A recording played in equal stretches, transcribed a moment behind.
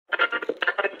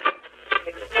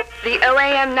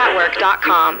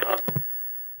TheOAMNetwork.com.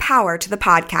 Power to the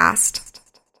podcast.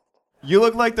 You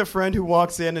look like the friend who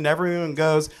walks in and everyone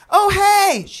goes, "Oh,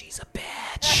 hey!" She's a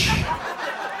bitch.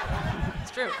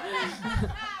 It's true.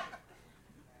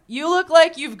 You look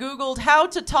like you've Googled how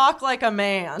to talk like a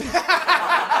man.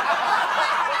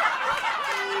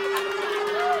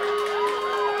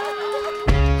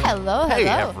 Hello. Hey,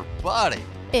 everybody.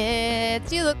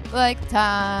 It's You Look Like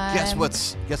Time. Guess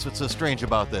what's so strange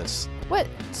about this? What?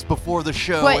 It's before the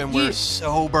show and we're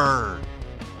sober.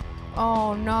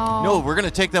 Oh, no. No, we're going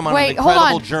to take them on Wait, an incredible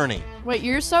hold on. journey. Wait,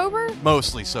 you're sober?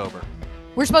 Mostly sober.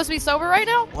 We're supposed to be sober right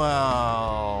now?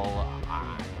 Well,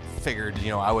 I figured,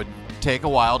 I would take a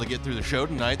while to get through the show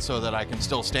tonight so that I can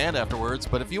still stand afterwards.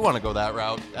 But if you want to go that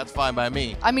route, that's fine by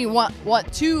me. I mean,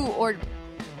 want to or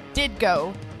did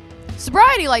go.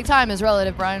 Sobriety like time is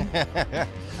relative, Brian. I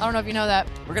don't know if you know that.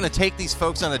 We're going to take these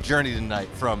folks on a journey tonight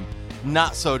from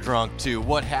not so drunk to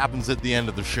what happens at the end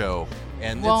of the show.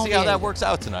 And let's see how that works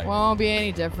out tonight. Won't be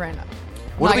any different.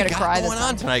 What do we got going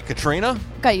on tonight, Katrina?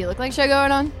 Okay, You Look Like show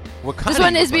going on. What kind This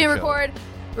one is being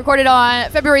recorded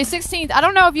on February 16th. I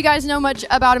don't know if you guys know much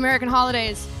about American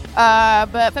holidays,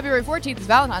 but February 14th is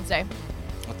Valentine's Day.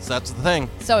 That's the thing.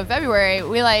 So in February,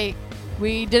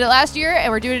 we did it last year,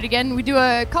 and we're doing it again. We do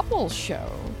a couples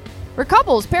show where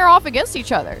couples pair off against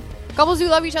each other. Couples who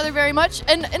love each other very much,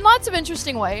 and in lots of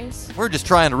interesting ways. We're just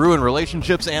trying to ruin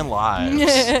relationships and lives.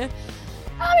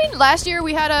 I mean, last year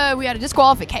we had a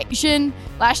disqualification.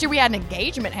 Last year we had an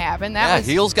engagement happen.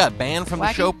 Heels got banned from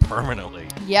the show permanently.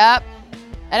 Yep.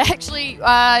 And actually,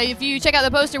 if you check out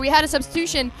the poster, we had a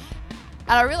substitution.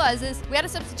 And I realized this. We had a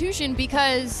substitution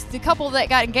because the couple that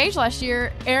got engaged last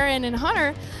year, Aaron and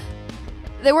Hunter,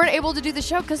 they weren't able to do the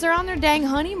show because they're on their dang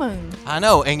honeymoon. I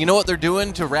know. And you know what they're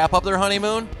doing to wrap up their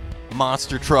honeymoon?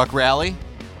 Monster truck rally.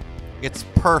 It's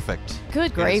perfect.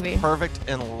 Good gravy. It's perfect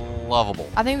and lovable.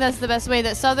 I think that's the best way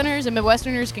that Southerners and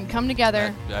Midwesterners can come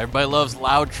together. Everybody loves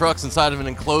loud trucks inside of an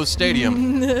enclosed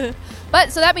stadium.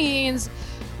 But so that means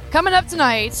coming up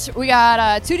tonight, we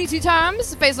got 2D2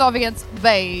 Times face off against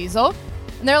Basil.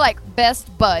 And they're like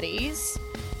best buddies.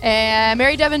 And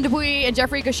Mary Devin Dupuis and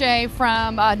Jeffrey Cochet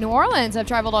from New Orleans have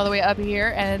traveled all the way up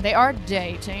here, and they are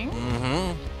dating.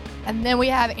 Mm-hmm. And then we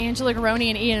have Angela Garoni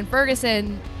and Ian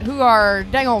Ferguson, who are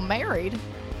dang old married.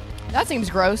 That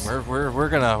seems gross. We're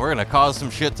gonna cause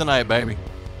some shit tonight, baby.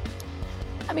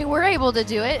 I mean, we're able to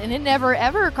do it, and it never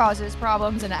ever causes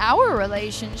problems in our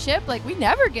relationship. Like, we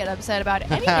never get upset about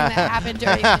anything that happened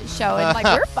during the show. And like,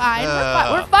 we're fine.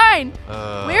 We're fine.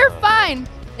 We're fine.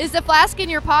 Is the flask in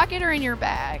your pocket or in your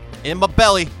bag? In my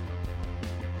belly.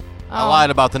 I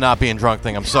lied about the not being drunk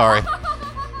thing. I'm sorry.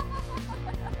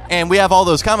 And we have all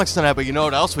those comics tonight, but you know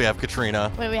what else we have, Katrina?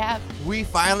 What do we have? We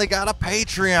finally got a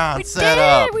Patreon set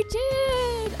up. We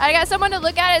did. I got someone to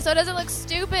look at it so it doesn't look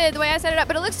stupid the way I set it up,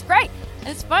 but it looks great. And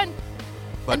it's fun.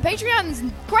 And Patreon's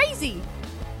crazy.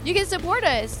 You can support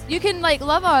us. You can,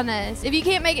 love on us. If you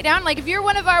can't make it down, if you're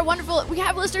one of our wonderful... We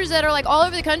have listeners that are, all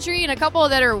over the country and a couple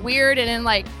that are weird and in,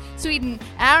 Sweden.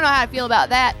 I don't know how to feel about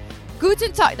that.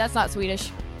 Guten Tag. That's not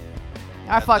Swedish.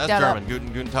 I fucked that German. up.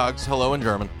 Guten Tag's hello in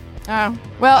German. Oh.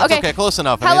 Well, That's okay. okay, close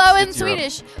enough. Hello in it's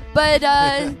Swedish. But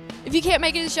if you can't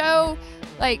make it to the show,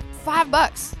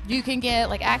 $5, you can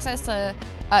get, access to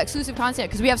exclusive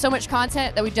content. Because we have so much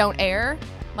content that we don't air,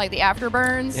 like the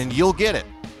afterburns. And you'll get it.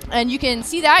 And you can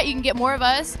see that. You can get more of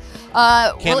us.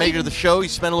 Can't make it to the show. You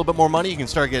spend a little bit more money. You can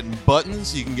start getting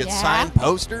buttons. You can get signed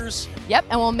posters. Yep,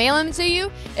 and we'll mail them to you.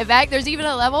 In fact, there's even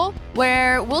a level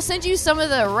where we'll send you some of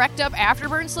the wrecked up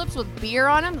afterburn slips with beer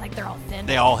on them. They're all thin.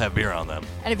 They all have beer on them.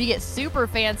 And if you get super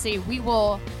fancy, we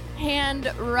will hand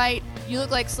write You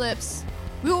Look Like slips.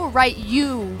 We will write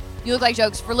You Look Like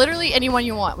jokes for literally anyone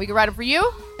you want. We can write them for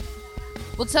you.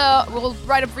 We'll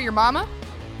write them for your mama.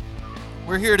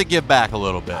 We're here to give back a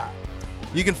little bit.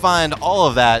 You can find all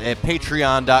of that at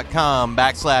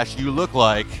patreon.com/you look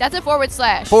like. That's a //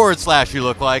 /you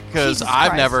look like, because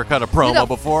I've never cut a Who promo the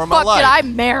before in my fuck life. did I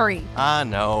marry? I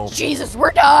know. Jesus,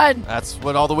 we're done. That's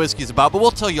what all the whiskey's about, but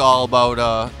we'll tell you all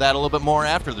about that a little bit more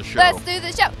after the show. Let's do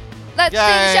the show. Let's do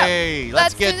the show.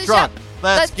 Let's get drunk.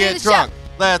 Let's get drunk.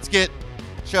 Let's get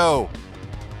show.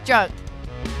 Drunk.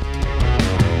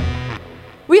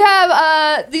 We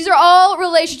have, these are all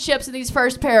relationships in these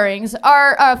first pairings.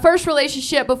 Our first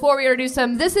relationship, before we introduce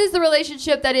them, this is the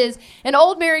relationship that is an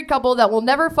old married couple that will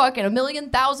never fuck in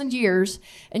 1,000,000 years,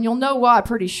 and you'll know why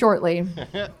pretty shortly.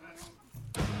 You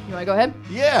want to go ahead?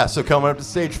 Yeah, so coming up to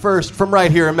stage first from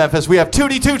right here in Memphis, we have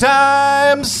 2D2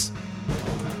 Times.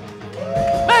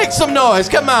 Make some noise,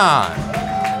 come on.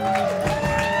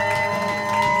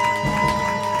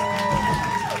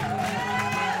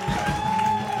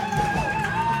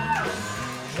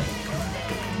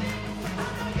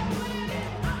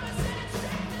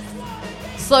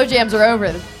 slow jams are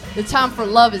over. The time for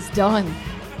love is done.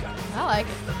 I like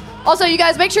it. Also, you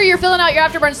guys, make sure you're filling out your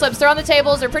afterburn slips. They're on the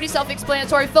tables. They're pretty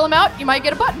self-explanatory. Fill them out. You might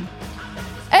get a button.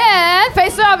 And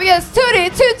facing off against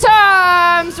Tootie two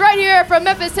times right here from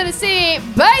Memphis, Tennessee,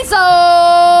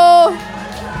 Basil.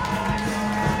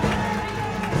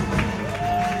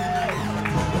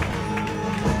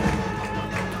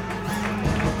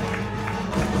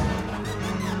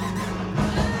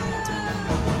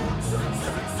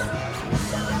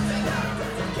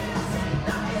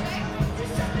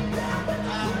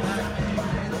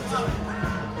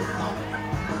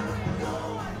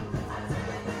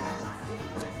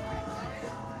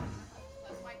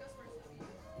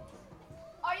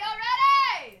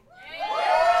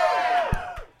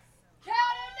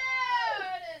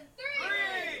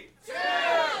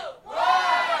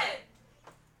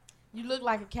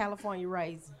 Like a California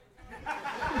raisin.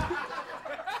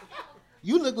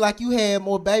 You look like you had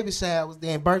more baby showers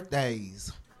than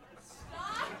birthdays.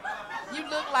 You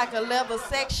look like a leather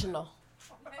sectional.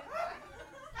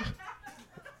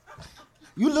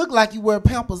 You look like you wear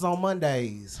Pampers on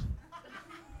Mondays.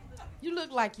 You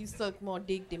look like you suck more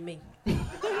dick than me.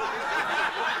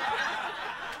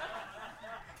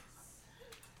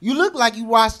 You look like you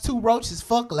watched two roaches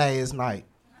fuck last night.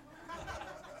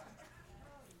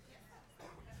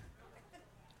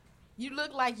 You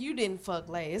look like you didn't fuck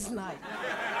last night.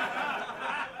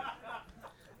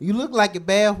 You look like your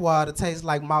bath water tastes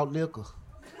like malt liquor.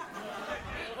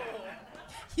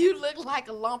 You look like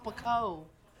a lump of coal.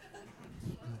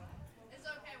 It's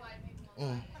okay, white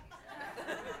people.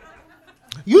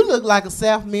 You look like a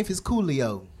South Memphis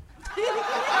Coolio.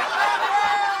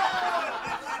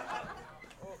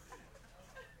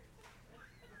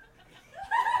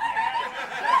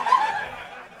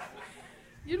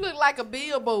 You look like a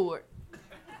billboard.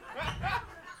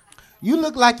 You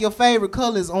look like your favorite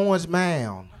color is orange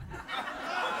mound.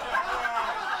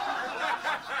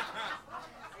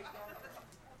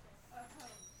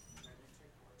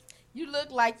 You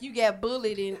look like you got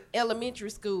bullied in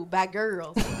elementary school by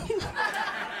girls.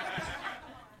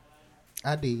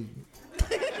 I did.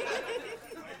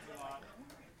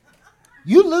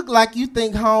 You look like you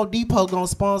think Home Depot gonna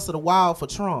sponsor the wall for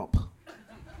Trump.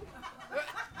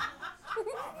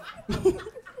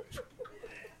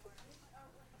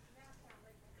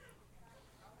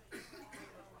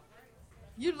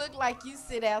 You look like you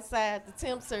sit outside the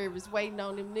temp service waiting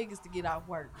on them niggas to get off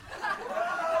work.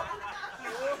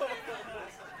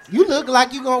 You look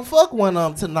like you gonna fuck one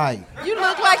of them tonight. You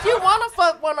look like you wanna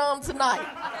fuck one of them tonight.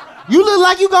 You look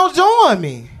like you gonna join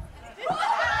me.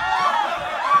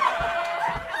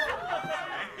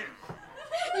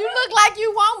 You look like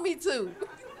you want me to.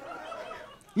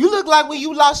 You look like when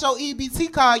you lost your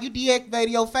EBT card, you deactivated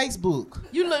your Facebook.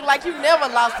 You look like you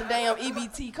never lost a damn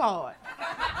EBT card.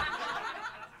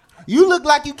 You look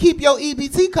like you keep your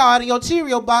EBT card in your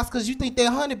Cheerio box because you think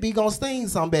that honeybee gonna sting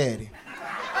somebody.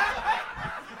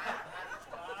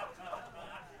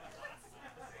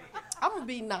 I'm gonna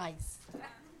be nice.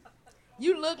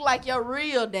 You look like your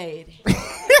real daddy.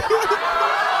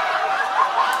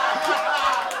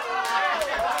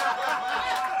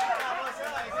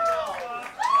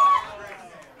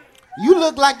 You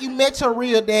look like you met your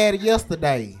real daddy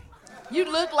yesterday.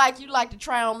 You look like you like to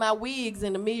try on my wigs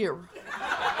in the mirror.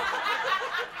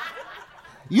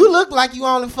 You look like you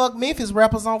only fuck Memphis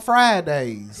rappers on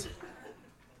Fridays.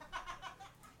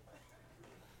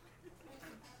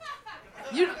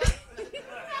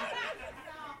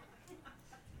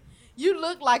 You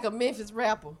look like a Memphis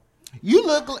rapper. You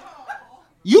look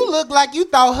like you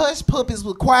thought hush puppies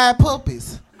were quiet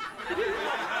puppies.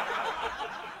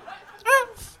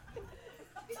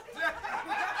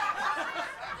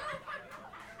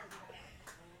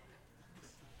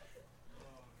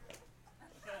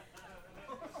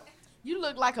 You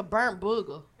look like a burnt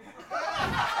booger.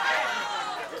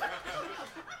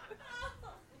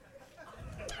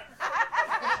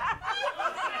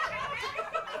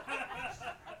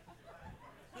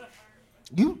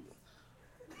 You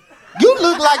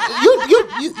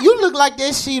look like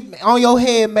that shit on your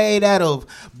head made out of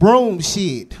broom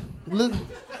shit. Look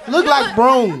like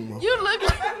broom. You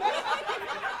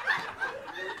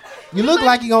look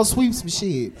like you gonna sweep some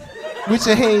shit with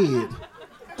your head.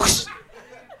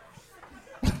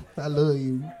 I love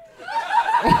you.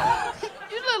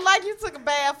 You look like you took a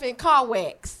bath in car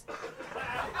wax.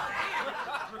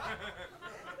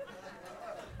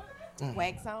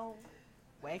 Wax on,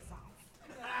 wax off.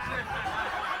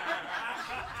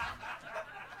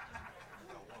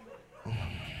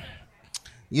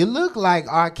 You look like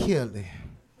R. Kelly.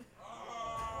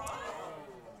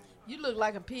 You look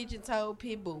like a pigeon-toed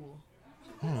pit bull.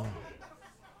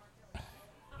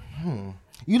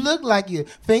 You look like you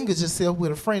fingered yourself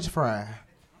with a French fry.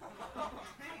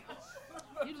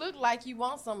 You look like you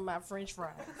want some of my French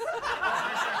fries.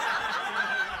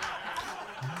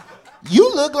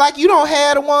 You look like you don't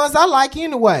have the ones I like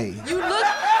anyway. You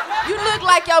look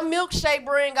like your milkshake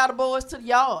bring all the boys to the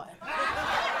yard.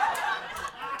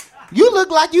 You look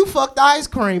like you fucked the ice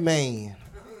cream man.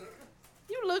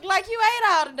 You look like you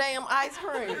ate all the damn ice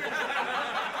cream.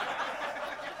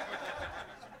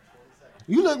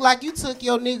 You look like you took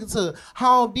your nigga to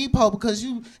Home Depot because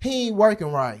he ain't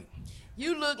working right.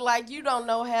 You look like you don't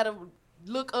know how to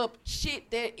look up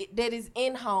shit that is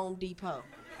in Home Depot.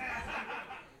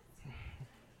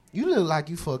 You look like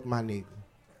you fucked my nigga.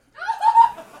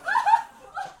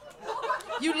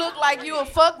 You look like you a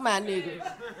fuck my nigga.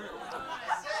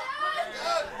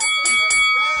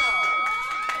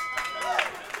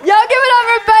 Y'all give it up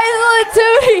for Basil and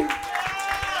Tootie.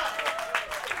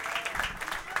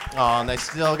 Oh, and they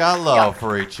still got love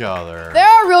for each other.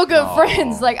 They're real good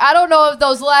friends. Like, I don't know if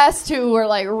those last two were,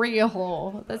 like,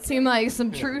 real. That seemed like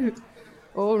some truth.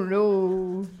 Oh,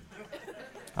 no.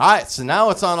 All right, so now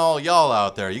it's on all y'all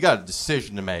out there. You got a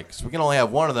decision to make, so we can only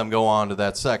have one of them go on to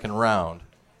that second round.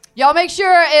 Y'all make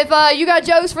sure if you got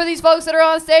jokes for these folks that are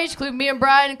on stage, including me and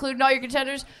Brian, including all your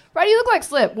contenders, Brian, you look like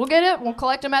Slip. We'll get it. We'll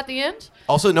collect them at the end.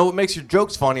 Also, know what makes your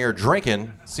jokes funnier?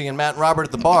 Drinking. Seeing Matt and Robert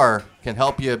at the bar can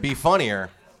help you be funnier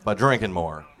by drinking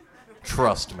more.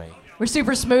 Trust me. We're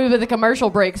super smooth with the commercial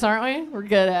breaks, aren't we? We're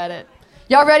good at it.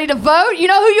 Y'all ready to vote? You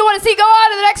know who you want to see go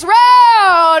on to the next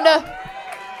round.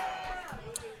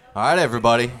 All right,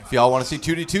 everybody. If y'all want to see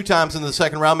Tootie 2 times in the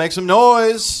second round, make some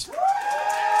noise.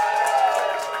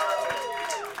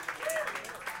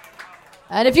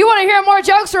 And if you want to hear more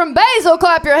jokes from Basil,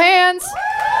 clap your hands.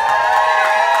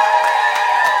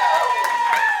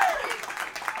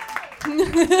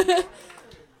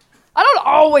 I don't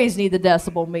always need the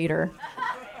decibel meter.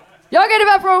 Y'all get it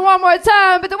up for one more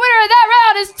time, but the winner of that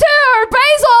round is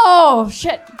Basil.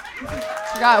 Shit.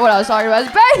 Forgot what I was talking about.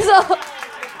 It's Basil.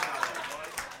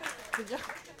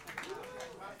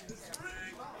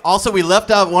 Also, we left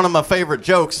out one of my favorite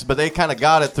jokes, but they kind of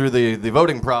got it through the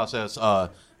voting process.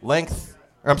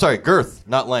 Girth,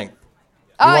 not length.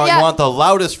 You want the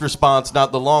loudest response,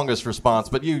 not the longest response,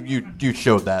 but you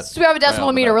showed that. So we have a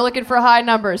decibel meter. We're looking for high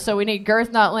numbers, so we need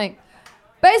girth, not length.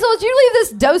 Basil, did you leave this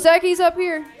Dos Equis up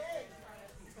here?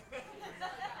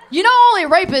 You know only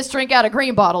rapists drink out of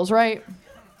green bottles, right?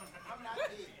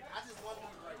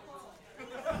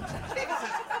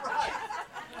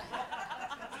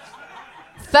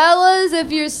 Fellas,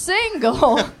 if you're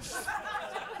single.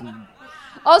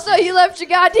 Also, you left your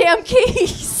goddamn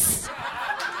keys.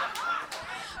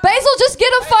 Basil, just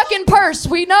get a fucking purse.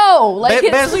 We know.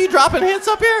 Basil, you dropping hints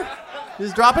up here?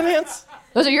 Just dropping hints?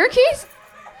 Those are your keys?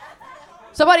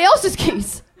 Somebody else's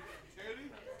keys.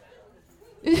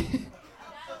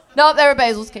 Nope, they were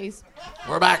Basil's keys.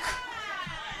 We're back.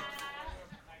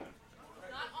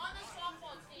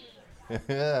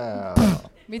 Yeah.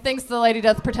 Methinks the lady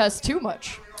doth protest too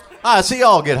much. So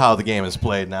y'all get how the game is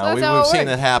played now. That's how We've it seen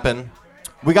works. it happen.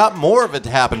 We got more of it to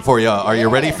happen for you. Are you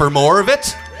ready for more of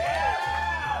it?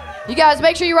 You guys,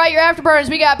 make sure you write your afterburners.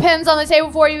 We got pens on the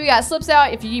table for you. We got slips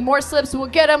out. If you need more slips, we'll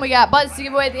get them. We got buttons to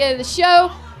give away at the end of the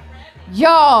show.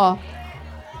 Y'all,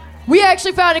 we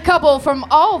actually found a couple from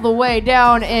all the way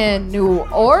down in New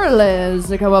Orleans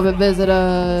to come up and visit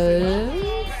us.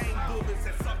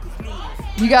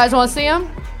 You guys want to see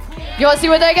them? You want to see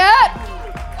what they got?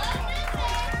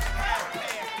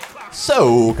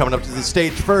 So, coming up to the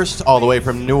stage first, all the way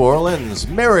from New Orleans,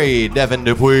 Mary Devin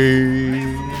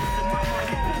Dupuis.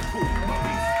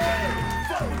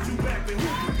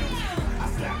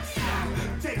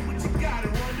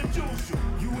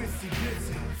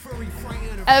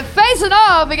 And facing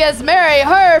off against Mary,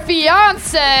 her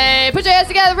fiance. Put your hands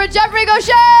together for Jeffrey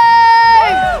Gaucher!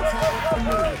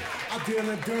 I deal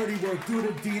in dirty work, do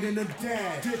the deed in the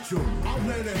dad. Ditch 'em. I'm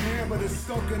laying a hammer that's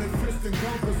stuck in a fist and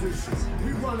gun position.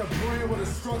 We run a brand with a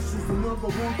structure's the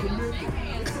 #1 commitment.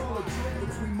 It's all a joke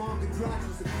between mom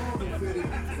contractions and carbon fitted.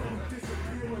 So we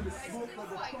disappear in the smoke like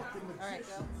a fucking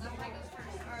magician.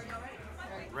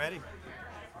 Ready?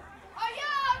 Are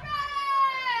y'all ready?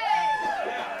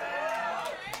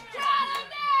 Count 'em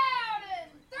down in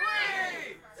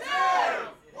 3, 2,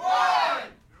 1.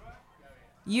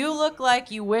 You look like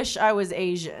you wish I was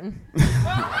Asian.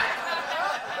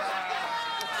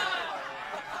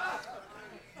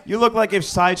 You look like if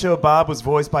Sideshow Bob was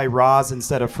voiced by Roz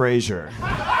instead of Frasier.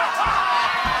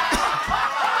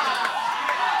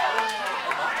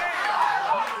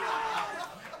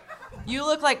 You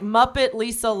look like Muppet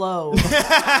Lisa Loeb.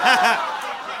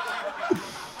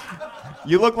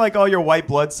 You look like all your white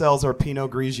blood cells are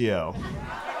Pinot Grigio.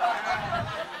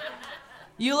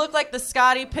 You look like the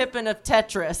Scottie Pippen of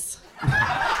Tetris.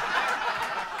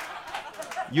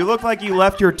 You look like you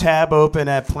left your tab open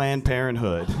at Planned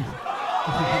Parenthood.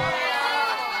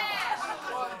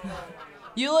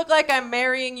 You look like I'm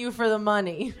marrying you for the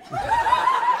money.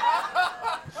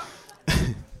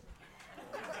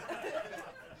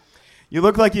 You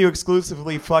look like you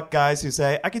exclusively fuck guys who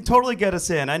say, I can totally get us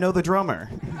in. I know the drummer.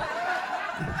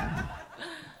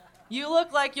 You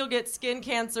look like you'll get skin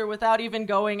cancer without even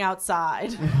going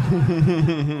outside.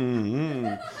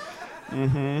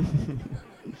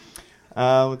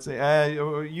 Let's see.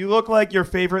 You look like your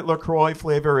favorite LaCroix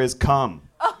flavor is cum.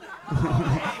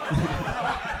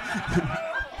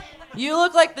 You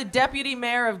look like the deputy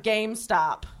mayor of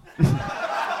GameStop.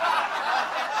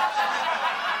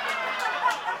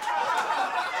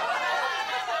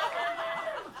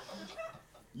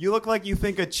 You look like you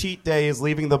think a cheat day is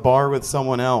leaving the bar with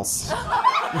someone else.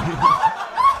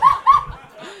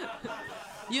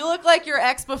 You look like your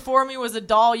ex before me was a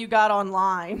doll you got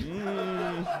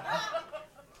online.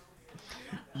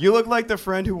 You look like the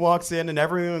friend who walks in and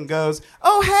everyone goes,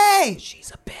 oh, hey,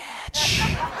 she's a bitch.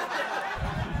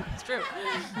 It's true.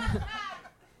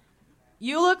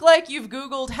 You look like you've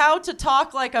Googled how to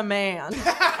talk like a man.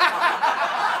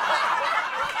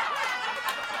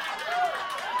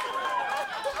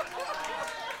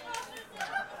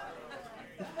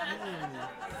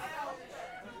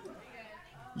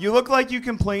 You look like you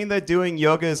complain that doing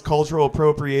yoga is cultural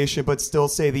appropriation, but still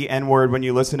say the N-word when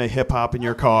you listen to hip-hop in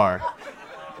your car.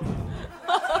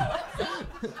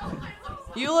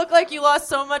 You look like you lost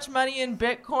so much money in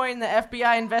Bitcoin the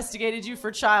FBI investigated you for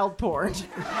child porn.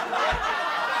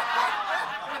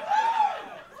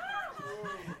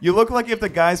 You look like if the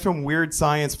guys from Weird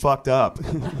Science fucked up.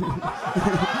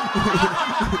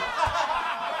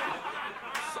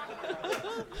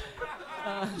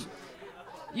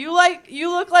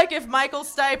 You look like if Michael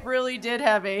Stipe really did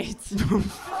have AIDS.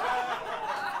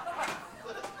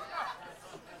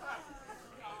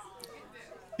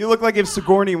 You look like if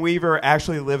Sigourney Weaver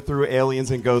actually lived through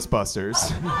Aliens and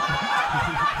Ghostbusters.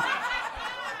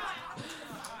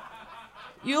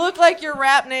 You look like your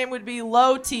rap name would be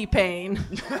Low T-Pain.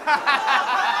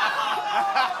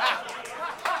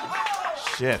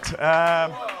 Shit.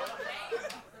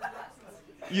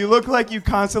 You look like you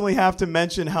constantly have to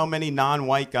mention how many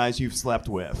non-white guys you've slept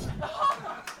with.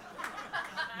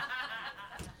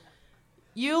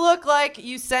 You look like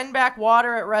you send back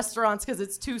water at restaurants because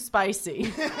it's too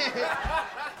spicy.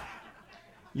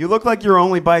 You look like you're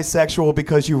only bisexual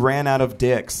because you ran out of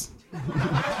dicks.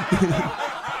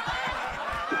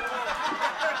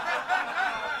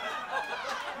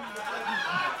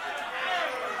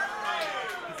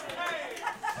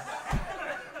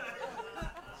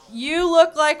 You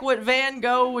look like what Van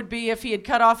Gogh would be if he had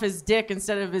cut off his dick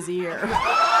instead of his ear.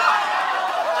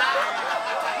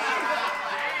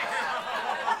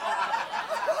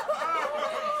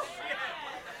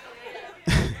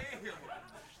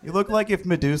 You look like if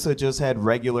Medusa just had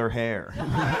regular hair.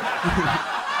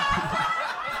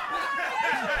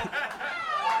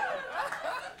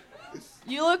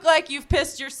 You look like you've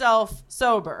pissed yourself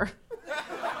sober.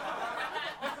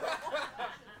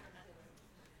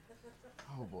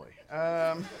 Oh boy.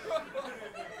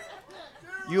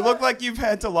 You look like you've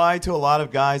had to lie to a lot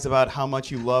of guys about how much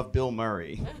you love Bill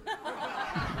Murray.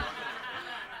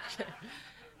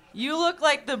 You look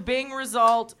like the Bing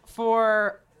result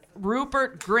for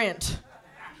Rupert Grint.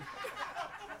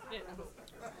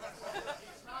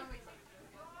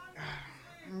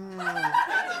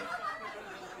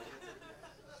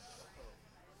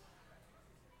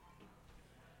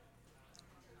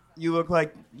 You look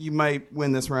like you might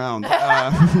win this round.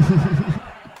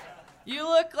 You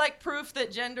look like proof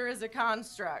that gender is a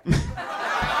construct.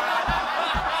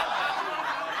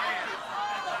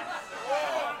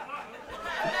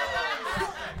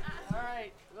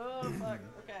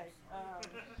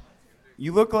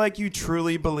 You look like you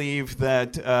truly believe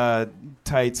that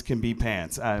tights can be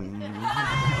pants. They're better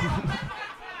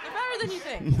than you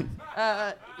think.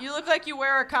 You look like you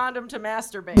wear a condom to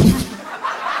masturbate.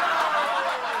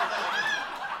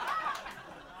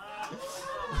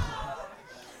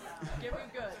 Get me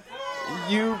good.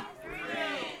 You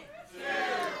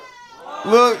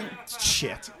look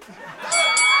shit.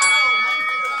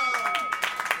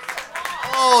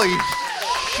 Holy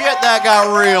shit, that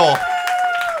got real.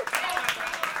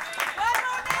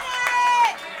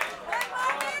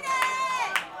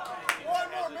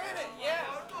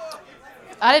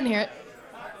 I didn't hear it.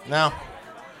 No.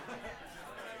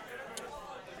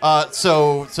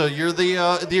 So you're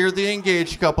the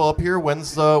engaged couple up here.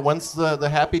 When's the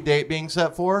happy date being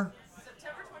set for?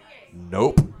 September 28th.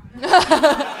 Nope.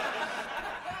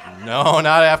 No,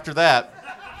 not after that.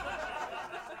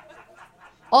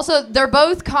 Also, they're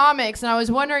both comics, and I was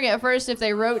wondering at first if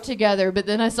they wrote together, but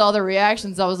then I saw the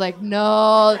reactions. I was like,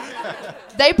 no.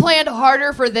 They planned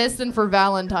harder for this than for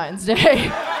Valentine's Day.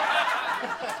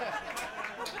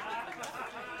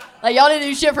 Like, y'all didn't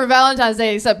do shit for Valentine's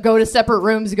Day except go to separate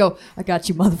rooms and go, I got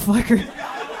you, motherfucker.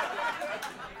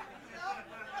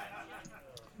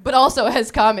 But also, as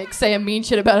comics saying mean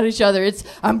shit about each other, it's,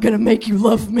 I'm gonna make you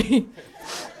love me.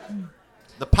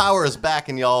 The power is back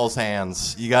in y'all's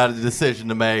hands. You got a decision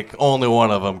to make. Only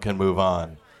one of them can move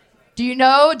on. Do you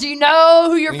know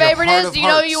who your favorite heart is? of Do you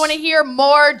know who you hearts. want to hear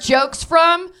more jokes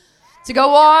from to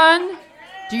go on?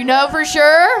 Do you know for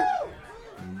sure?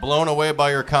 Blown away by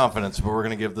your confidence, but we're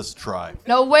going to give this a try.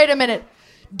 No, wait a minute.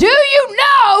 Do you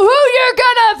know who you're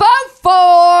gonna vote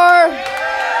for?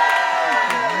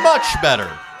 Much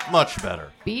better. Much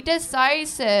better. Be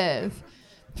decisive.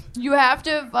 You have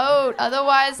to vote.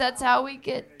 Otherwise, that's how we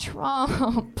get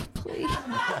Trump. Please.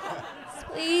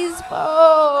 Please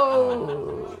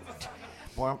vote.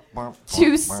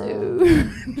 Too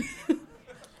soon.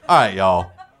 All right,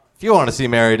 y'all. If you want to see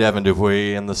Mary Devin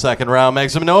Dupuis in the second round, make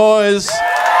some noise.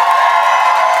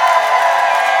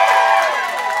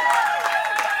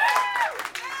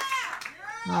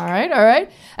 All right.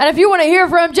 And if you want to hear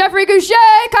from Jeffrey Goucher,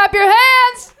 clap your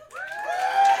hands.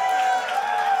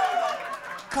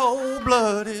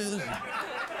 Cold-blooded.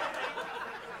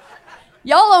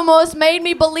 Y'all almost made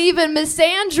me believe in Miss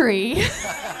Sandry.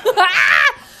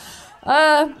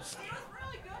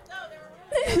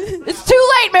 It's too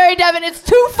late, Mary Devin. It's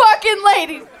too fucking late.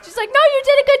 She's like, no, you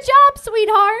did a good job,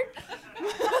 sweetheart.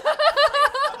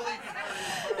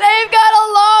 They've got a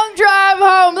long drive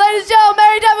home. Ladies and gentlemen,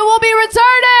 Mary Devin will be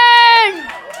returning.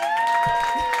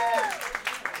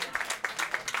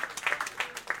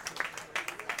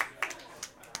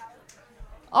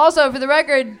 Also, for the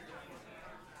record,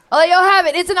 I'll let y'all have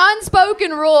it. It's an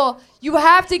unspoken rule. You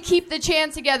have to keep the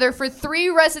chant together for 3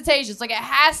 recitations. Like, it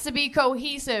has to be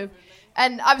cohesive.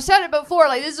 And I've said it before,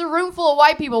 like, this is a room full of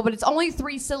white people, but it's only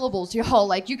 3 syllables, y'all.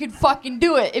 Like, you can fucking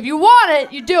do it. If you want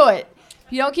it, you do it.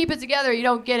 If you don't keep it together, you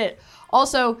don't get it.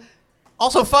 Also,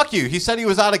 fuck you. He said he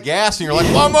was out of gas, and you're like,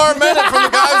 1 more minute from the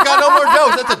guy who's got no more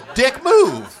jokes. That's a dick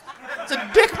move. It's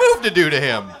a dick move to do to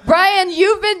him. Brian,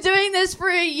 you've been doing this for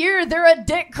a year. They're a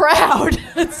dick crowd.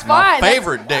 It's fine. My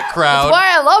favorite dick crowd. That's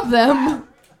why I love them.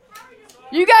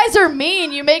 You guys are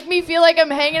mean. You make me feel like I'm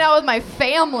hanging out with my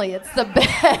family. It's the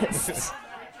best.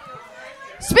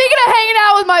 Speaking of hanging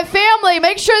out with my family,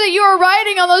 make sure that you are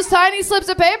writing on those tiny slips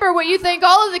of paper what you think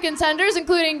all of the contenders,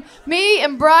 including me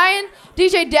and Brian,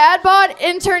 DJ Dadbot,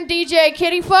 intern DJ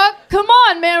Kittyfuck. Come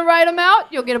on, man, write them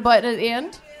out. You'll get a button at the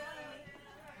end.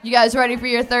 You guys ready for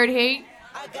your third heat?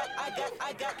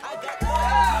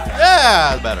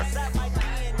 Yeah, better.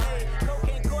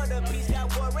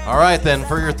 All right, then,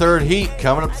 for your third heat,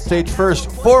 coming up to stage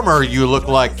first, former You Look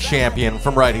Like champion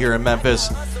from right here in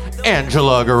Memphis,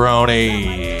 Angela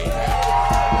Garoni.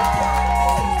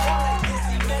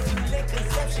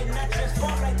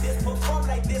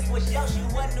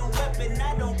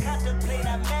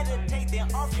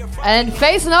 And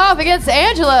facing off against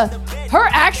Angela, her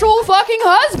actual fucking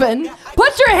husband.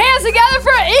 Put your hands together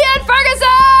for Ian Ferguson!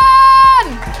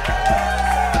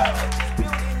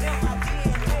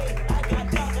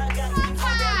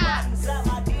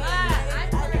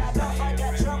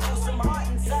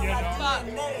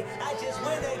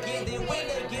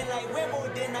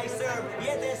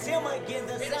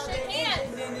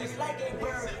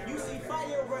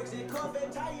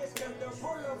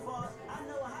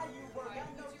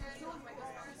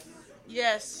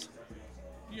 Yes.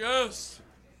 Yes.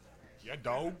 Yeah,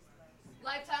 dog.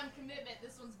 Lifetime commitment.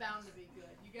 This one's bound to be good.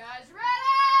 You guys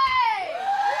ready?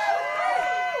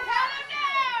 Count them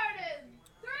down.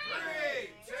 3,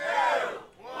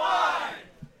 2, 1.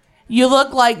 You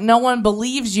look like no one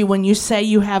believes you when you say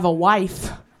you have a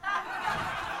wife.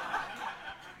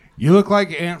 You look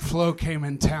like Aunt Flo came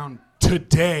in town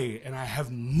today, and I have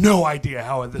no idea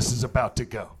how this is about to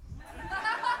go.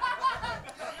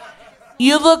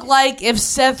 You look like if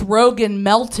Seth Rogen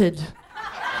melted.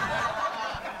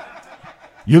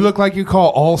 You look like you call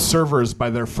all servers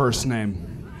by their first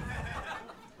name.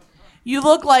 You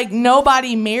look like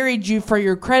nobody married you for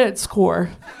your credit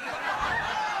score.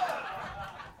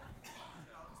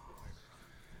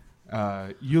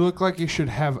 You look like you should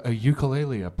have a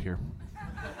ukulele up here.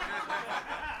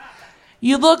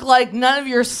 You look like none of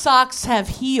your socks have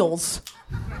heels.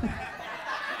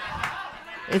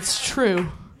 It's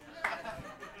true.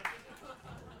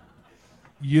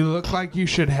 You look like you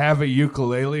should have a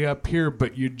ukulele up here,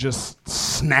 but you just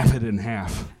snap it in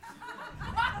half.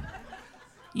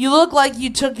 You look like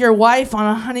you took your wife on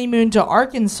a honeymoon to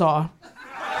Arkansas.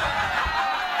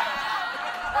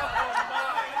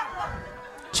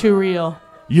 Too real.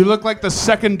 You look like the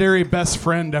secondary best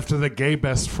friend after the gay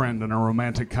best friend in a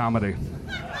romantic comedy.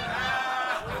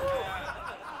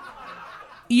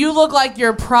 You look like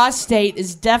your prostate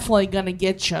is definitely gonna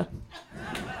get you.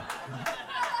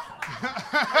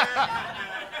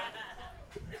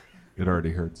 It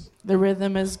already hurts. The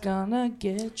rhythm is gonna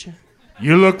get you.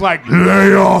 You look like,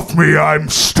 lay off me, I'm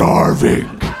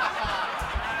starving.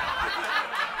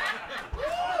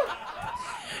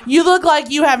 You look like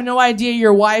you have no idea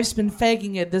your wife's been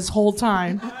faking it this whole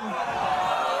time.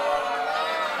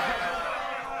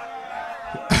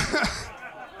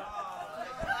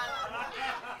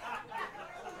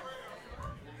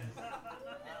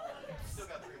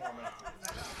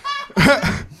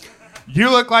 You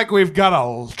look like we've got a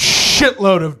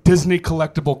shitload of Disney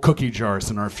collectible cookie jars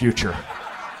in our future.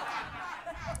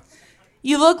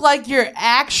 You look like you're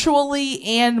actually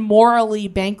and morally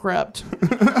bankrupt.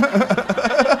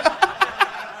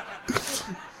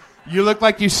 You look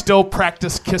like you still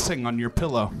practice kissing on your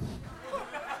pillow.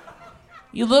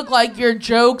 You look like your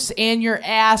jokes and your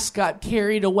ass got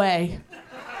carried away.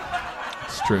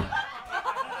 It's true.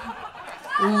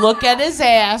 Look at his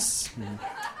ass.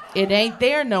 It ain't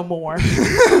there no more.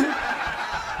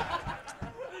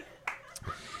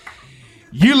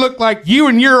 You look like you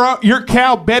and your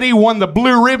cow Betty won the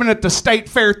blue ribbon at the state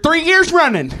fair 3 years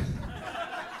running.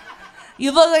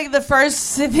 You look like the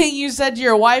first thing you said to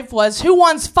your wife was, "Who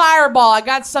wants Fireball? I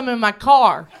got some in my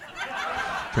car."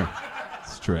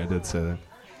 It's true, I did say that.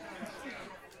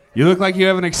 You look like you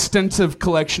have an extensive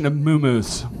collection of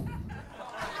muumuus.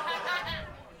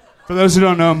 For those who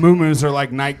don't know, muumuus are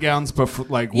like nightgowns, but for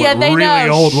like what really know.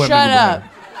 old women Shut wear. up.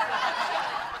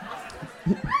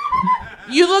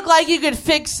 You look like you could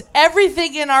fix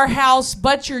everything in our house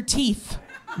but your teeth.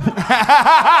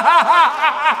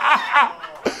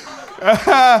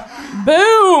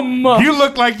 Boom! You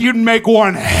look like you'd make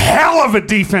one hell of a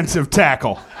defensive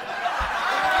tackle.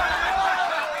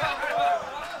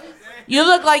 You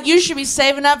look like you should be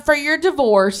saving up for your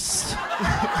divorce.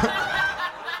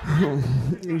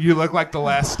 You look like the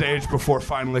last stage before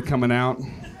finally coming out.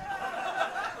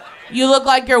 You look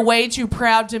like you're way too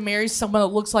proud to marry someone that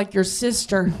looks like your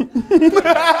sister.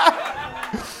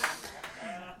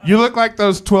 You look like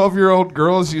those 12-year-old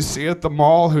girls you see at the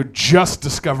mall who just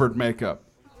discovered makeup.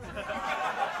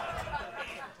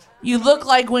 You look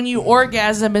like when you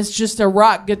orgasm, it's just a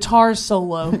rock guitar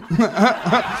solo. It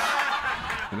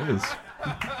is.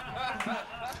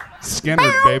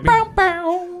 Skinner, baby.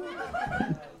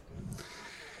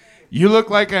 You look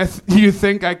like you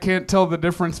think I can't tell the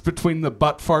difference between the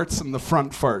butt farts and the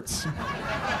front farts.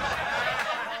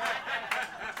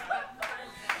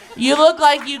 You look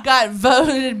like you got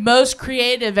voted most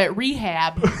creative at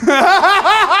rehab.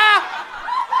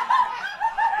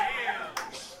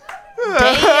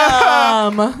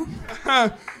 Damn.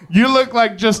 You look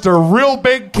like just a real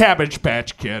big Cabbage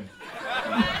Patch Kid.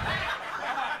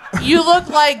 You look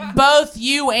like both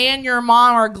you and your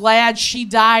mom are glad she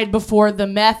died before the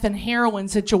meth and heroin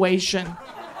situation.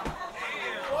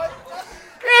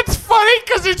 It's funny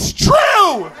because it's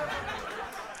true.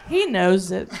 He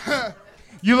knows it.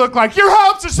 You look like your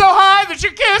hopes are so high that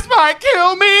your kiss might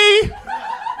kill me.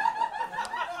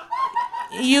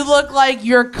 You look like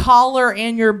your collar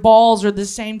and your balls are the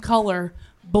same color,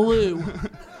 blue.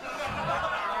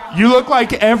 You look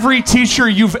like every teacher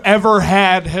you've ever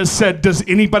had has said, "Does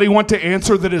anybody want to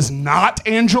answer that is not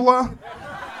Angela?"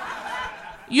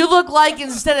 You look like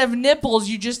instead of nipples,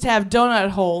 you just have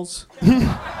donut holes.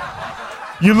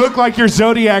 You look like your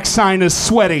zodiac sign is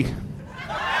sweaty.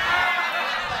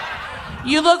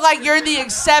 You look like you're the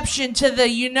exception to the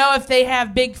if they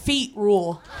have big feet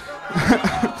rule.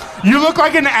 You look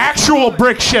like an actual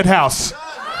brick shithouse.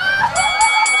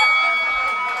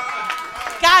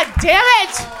 God damn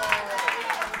it!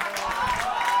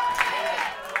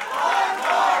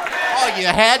 Oh, you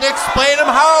had to explain them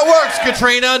how it works,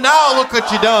 Katrina. Now look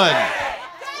what you done.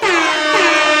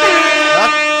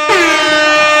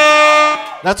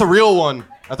 That's a real one.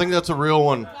 I think that's a real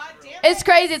one. It's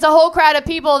crazy. It's a whole crowd of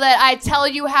people that I tell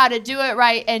you how to do it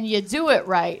right, and you do it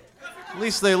right. At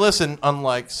least they listen,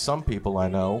 unlike some people I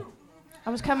know. I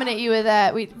was coming at you with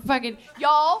that. We fucking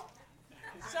y'all.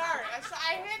 Sorry, I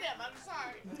hit him. I'm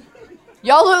sorry.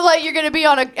 Y'all look like you're gonna be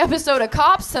on an episode of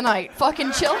Cops tonight.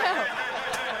 Fucking chill out.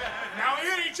 Now we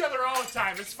hit each other all the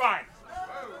time. It's fine.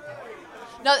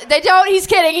 No, they don't. He's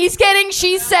kidding. He's kidding.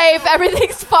 She's safe.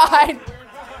 Everything's fine.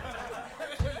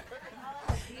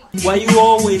 Why you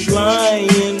always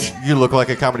lying? You look like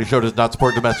a comedy show does not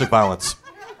support domestic violence.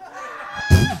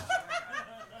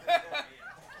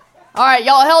 All right,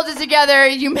 y'all held it together.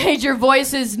 You made your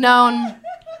voices known.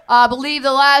 I believe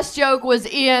the last joke was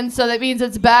Ian, so that means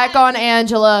it's back on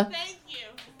Angela. Thank you.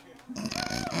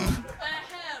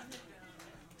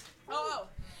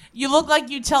 You look like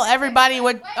you tell everybody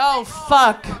what. Oh,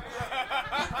 fuck.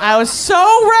 I was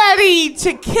so ready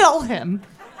to kill him.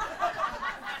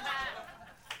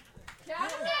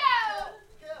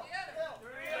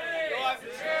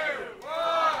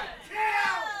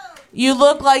 You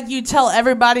look like you tell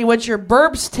everybody what your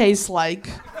burps taste like.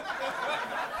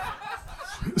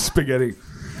 Spaghetti.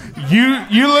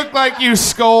 You look like you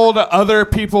scold other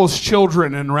people's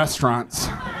children in restaurants.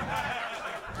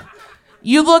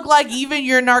 You look like even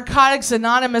your Narcotics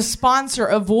Anonymous sponsor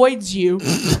avoids you.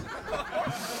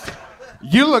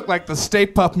 You look like the Stay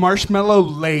Puft Marshmallow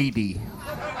Lady.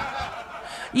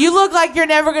 You look like you're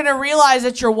never going to realize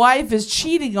that your wife is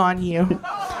cheating on you.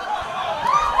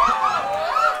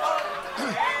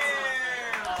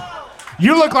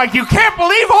 You look like you can't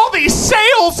believe all these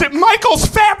sales at Michael's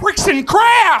Fabrics and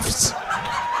Crafts.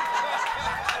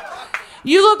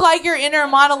 You look like your inner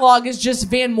monologue is just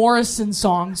Van Morrison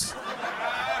songs.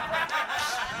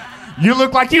 You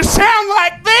look like you sound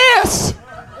like this.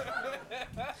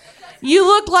 You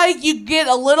look like you get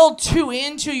a little too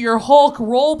into your Hulk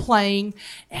role playing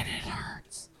and it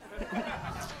hurts.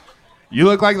 You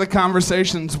look like the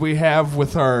conversations we have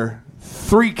with our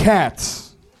 3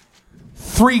 cats.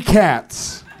 3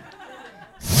 cats.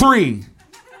 3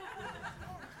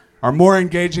 are more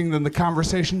engaging than the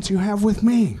conversations you have with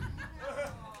me.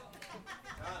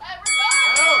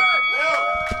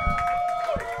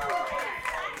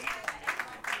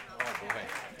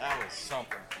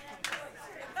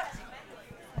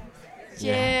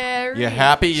 Jerry. You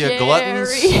happy, you Jerry, gluttons?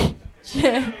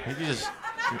 Jerry. You just...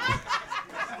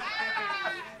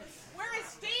 Where is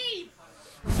Steve?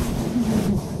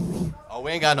 Oh, we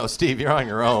ain't got no Steve. You're on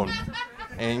your own.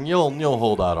 And you'll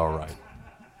hold out all right.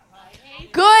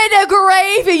 Good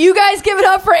gravy. You guys give it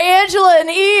up for Angela and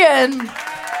Ian.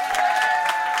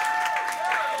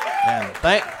 Man,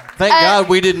 thank God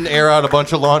we didn't air out a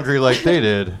bunch of laundry like they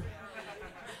did.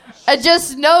 And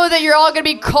just know that you're all going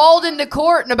to be called into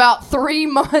court in about 3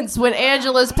 months when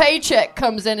Angela's paycheck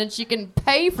comes in and she can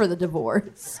pay for the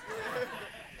divorce.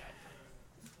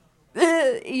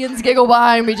 Ian's giggle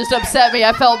behind me just upset me.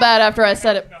 I felt bad after I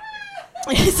said it.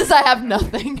 He says I have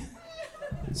nothing.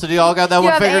 So do y'all got that You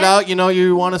one have figured out? You know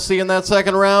you want to see in that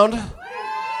second round?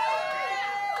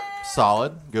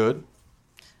 Solid. Good.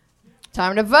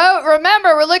 Time to vote.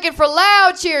 Remember, we're looking for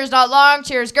loud cheers, not long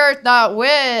cheers. Girth, not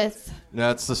width.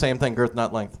 That's the same thing, girth,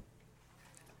 not length.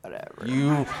 Whatever.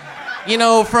 You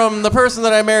know, from the person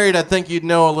that I married, I think you'd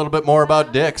know a little bit more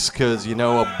about dicks, because you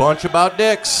know a bunch about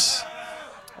dicks.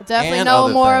 I definitely And know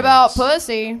other more things. about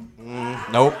pussy.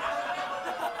 Nope.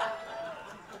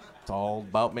 It's all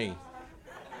about me.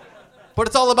 But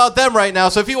it's all about them right now,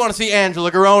 so if you want to see Angela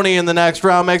Garoni in the next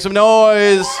round, make some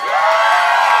noise.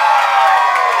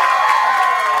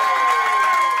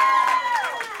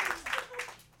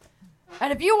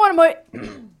 And if you want more...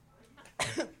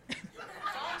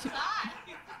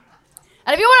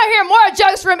 And if you want to hear more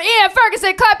jokes from Ian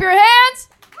Ferguson, clap your hands.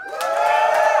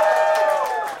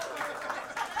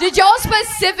 Did y'all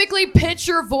specifically pitch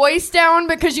your voice down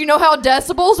because you know how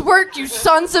decibels work, you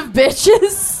sons of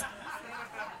bitches?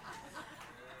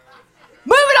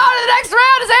 Moving on to the next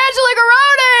round is Angela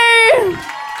Garoni.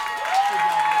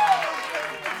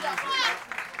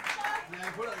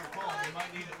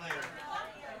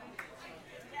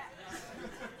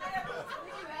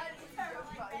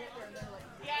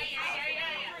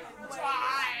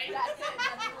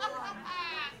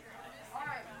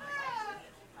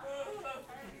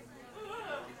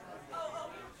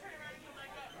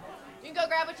 You can go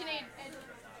grab what you need.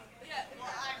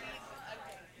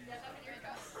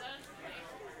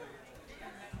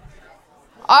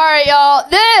 All right, y'all.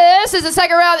 This is the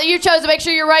second round that you chose to make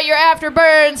sure you write your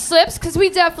afterburn slips, because we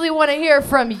definitely want to hear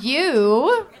from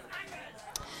you.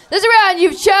 This round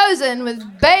you've chosen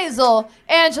with Basil,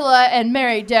 Angela, and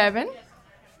Mary Devon.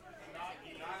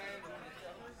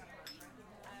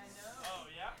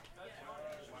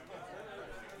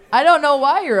 I don't know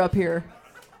why you're up here.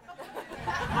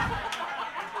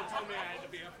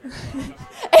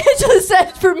 Angela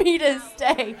said for me to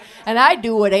stay, and I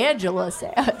do what Angela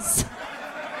says.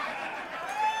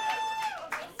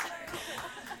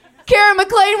 Kara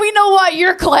McLean, we know why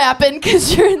you're clapping,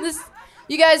 because you're in this.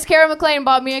 You guys, Kara McLean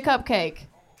bought me a cupcake.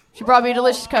 She brought me a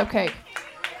delicious cupcake.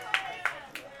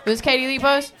 Was Katie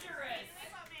Lipos?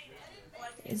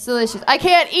 It's delicious. I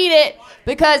can't eat it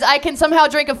because I can somehow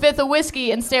drink a fifth of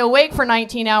whiskey and stay awake for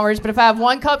 19 hours, but if I have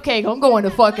one cupcake, I'm going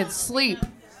to fucking sleep.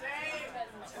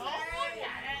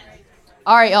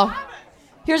 All right, y'all.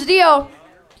 Here's the deal.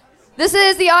 This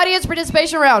is the audience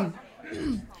participation round.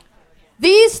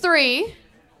 These three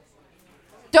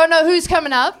don't know who's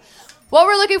coming up. What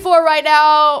we're looking for right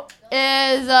now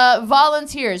is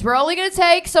volunteers. We're only going to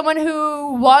take someone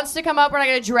who wants to come up. We're not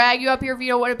going to drag you up here if you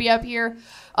don't want to be up here.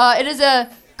 It is a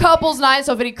couples night,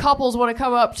 so if any couples want to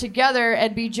come up together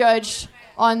and be judged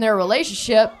on their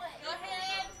relationship,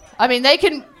 I mean,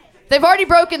 they've already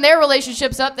broken their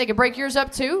relationships up. They can break yours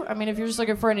up too. I mean, if you're just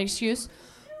looking for an excuse.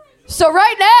 So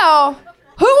right now,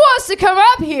 who wants to come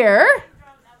up here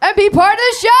and be part of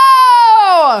the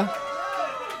show?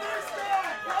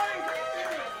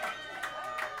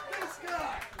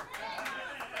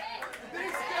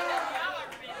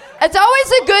 It's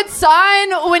always a good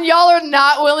sign when y'all are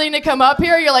not willing to come up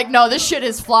here. You're like, no, this shit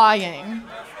is flying.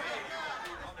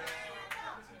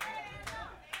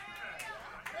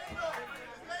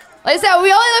 Like I said,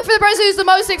 we only look for the person who's the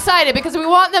most excited because we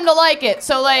want them to like it.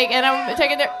 So, like, and I'm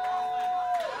taking their...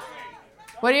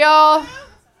 What do y'all...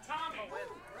 Tommy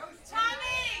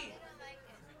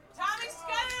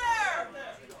Scudder!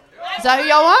 Is that who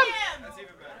y'all want?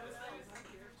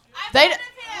 They...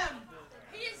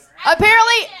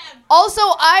 Apparently... Also,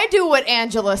 I do what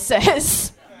Angela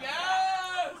says. Yes.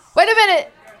 Wait a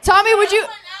minute. Tommy, would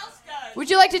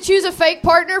you like to choose a fake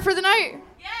partner for the night?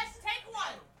 Yes, take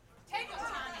one. Take one,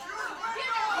 Tommy.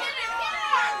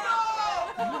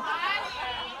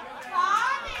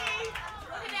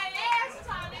 Look at that ass,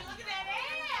 Tommy. Look at that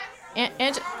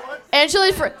ass. Angela,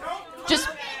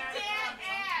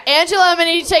 Angela, I'm going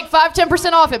to need you to take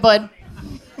 5-10% off it, bud.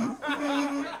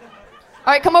 All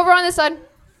right, come over on this side.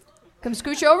 Come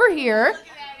scooch over here.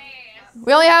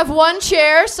 We only have one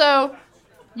chair, so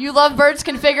you lovebirds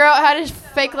can figure out how to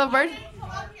fake lovebird.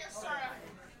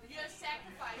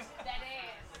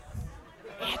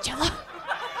 Angela.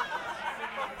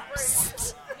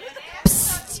 Psst.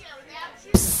 Psst.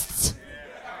 Psst.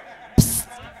 Psst.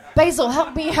 Basil,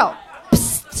 help me out.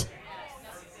 Psst.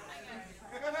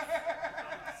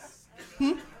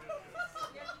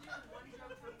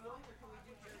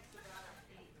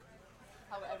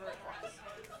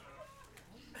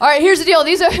 All right, here's the deal.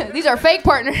 These are fake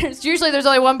partners. Usually there's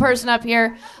only one person up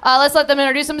here. Let's let them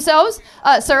introduce themselves.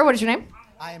 Sir, what is your name?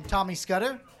 I am Tommy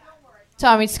Scudder.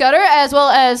 Tommy Scudder, as well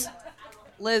as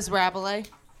Liz Rabelais.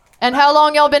 And how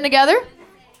long y'all been together?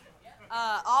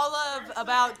 All of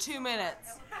about 2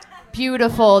 minutes.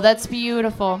 Beautiful. That's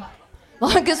beautiful.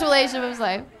 Longest relationship of his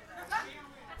life.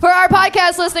 For our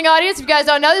podcast listening audience, if you guys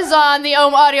don't know, this is on the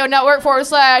Ohm Audio Network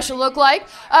 /look like.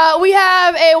 We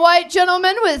have a white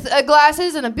gentleman with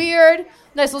glasses and a beard,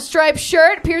 nice little striped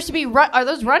shirt. Appears to be, are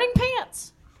those running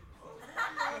pants?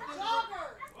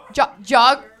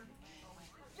 Jog.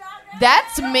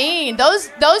 That's mean. Those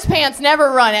pants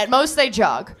never run. At most they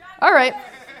jog. All right.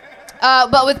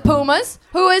 But with Pumas,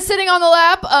 who is sitting on the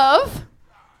lap of...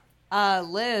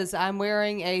 Liz, I'm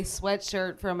wearing a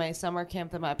sweatshirt from a summer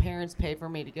camp that my parents paid for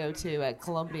me to go to at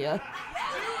Columbia.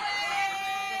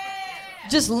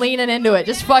 Just leaning into it.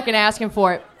 Just fucking asking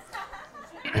for it.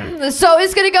 So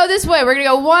it's going to go this way. We're going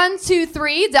to go 1, 2,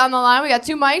 3 down the line. We got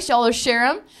 2 mics. Y'all will share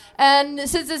them. And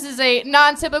since this is a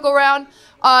non-typical round,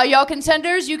 y'all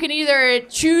contenders, you can either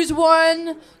choose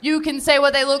one. You can say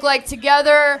what they look like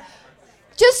together.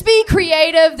 Just be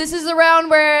creative. This is a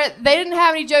round where they didn't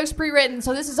have any jokes pre-written,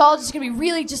 so this is all just going to be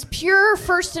really just pure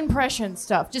first impression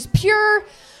stuff. Just pure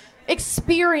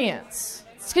experience.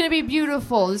 It's going to be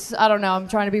beautiful. I don't know. I'm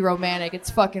trying to be romantic. It's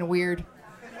fucking weird.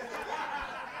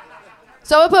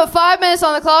 So I'm going to put 5 minutes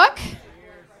on the clock.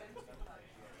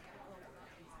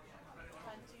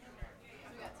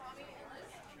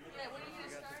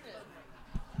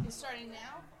 It's starting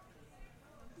now?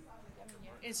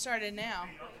 It started now.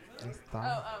 Oh.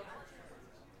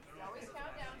 Always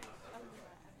count down.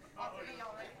 All 3 of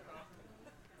y'all ready?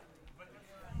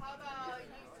 How about you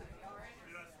 2? Y'all ready?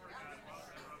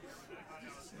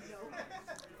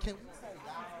 Can we say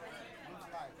y'all?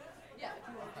 Yeah.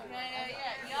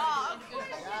 Y'all.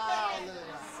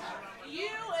 You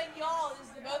and y'all is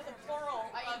both a plural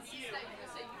of you.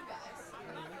 Say you guys.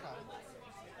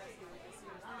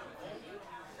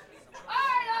 All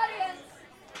right, audience.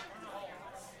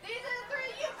 These are the 3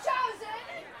 you've chosen.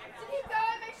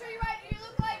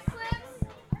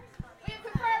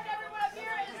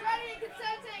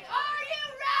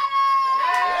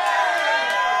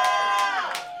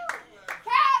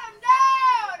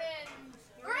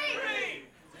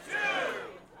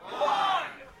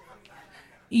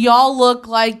 Y'all look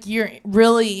like you're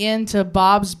really into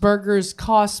Bob's Burgers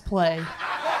cosplay.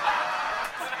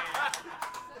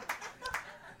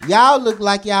 Y'all look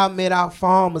like y'all met out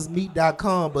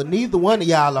farmersmeat.com, but neither one of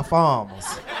y'all are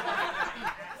farmers.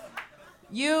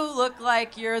 You look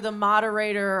like you're the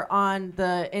moderator on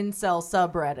the incel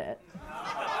subreddit.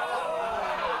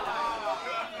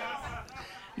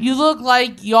 You look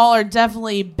like y'all are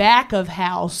definitely back of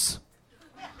house.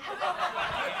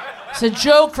 It's a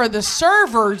joke for the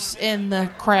servers in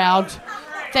the crowd.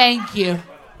 Thank you.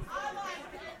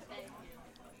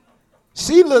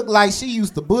 She looked like she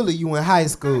used to bully you in high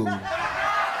school.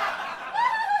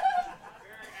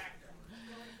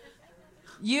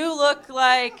 You look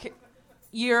like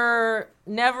you're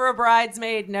never a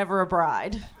bridesmaid, never a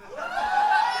bride.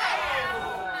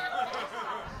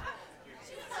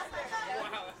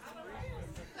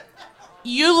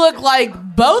 You look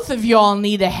like both of y'all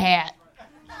need a hat.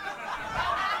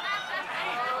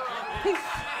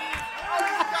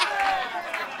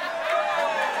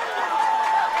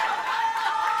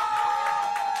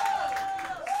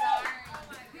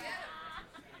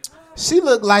 She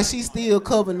looked like she still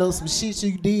covering up some shit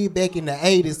you did back in the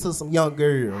 80s to some young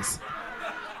girls.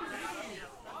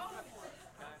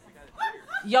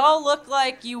 Y'all look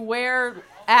like you wear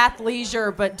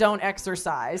athleisure but don't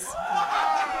exercise.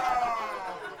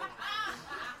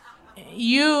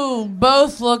 You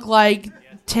both look like,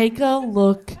 take a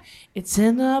look, it's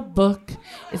in a book,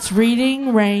 it's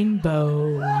reading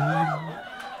Rainbow.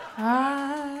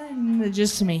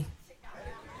 Just me.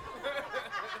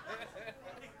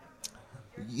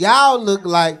 Y'all look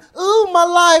like, ooh, my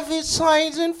life is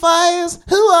changing fast.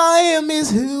 Who I am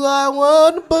is who I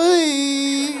want to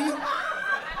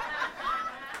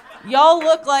be. Y'all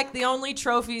look like the only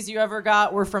trophies you ever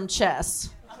got were from chess.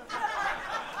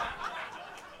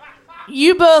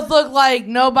 You both look like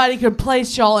nobody could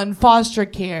place y'all in foster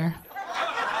care.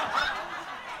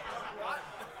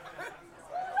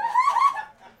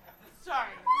 Sorry.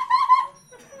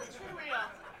 Too real.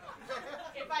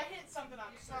 If I hit something,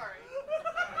 I'm sorry.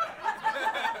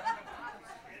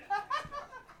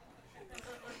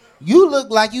 You look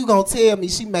like you gonna tell me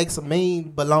she makes a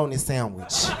mean bologna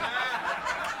sandwich.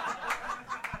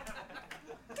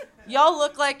 Y'all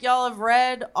look like y'all have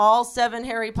read all 7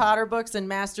 Harry Potter books and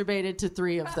masturbated to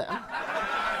 3 of them.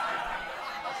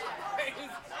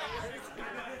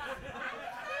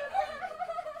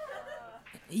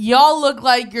 Y'all look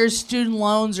like your student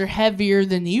loans are heavier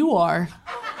than you are.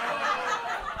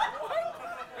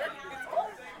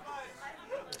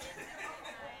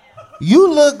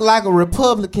 You look like a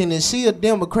Republican and she a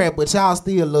Democrat, but y'all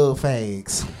still love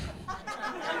fags.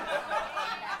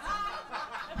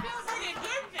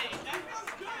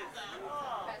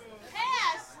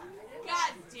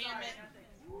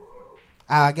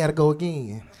 I gotta go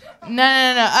again. No.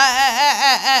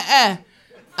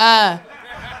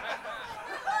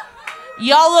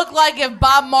 Y'all look like if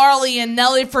Bob Marley and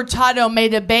Nelly Furtado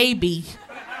made a baby.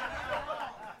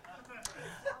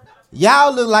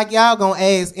 Y'all look like y'all gonna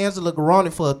ask Angela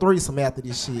Garoni for a threesome after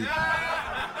this shit.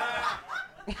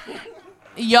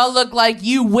 Y'all look like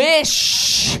you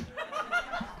wish.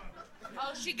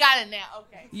 Oh, she got it now.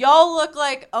 Okay. Y'all look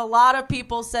like a lot of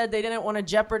people said they didn't want to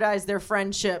jeopardize their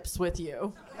friendships with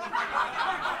you.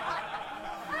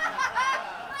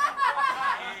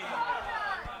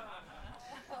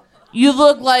 You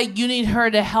look like you need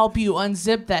her to help you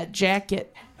unzip that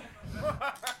jacket.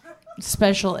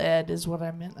 Special ed is what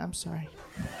I meant. I'm sorry.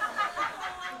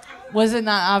 Was it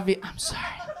not obvious? I'm sorry.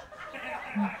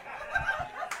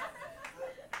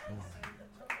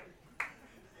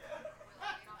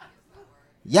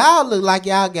 Y'all look like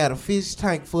y'all got a fish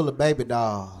tank full of baby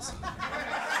dolls.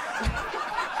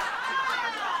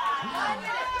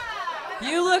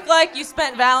 You look like you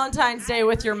spent Valentine's Day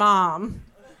with your mom.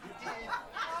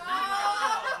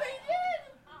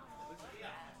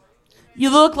 You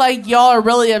look like y'all are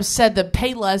really upset that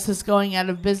Payless is going out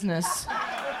of business.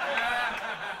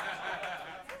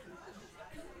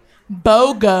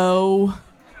 BOGO.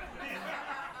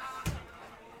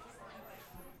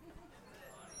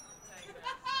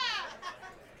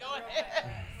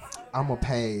 I'm a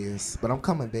pass, but I'm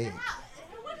coming back.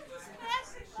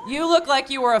 You look like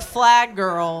you were a flag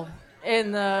girl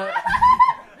in the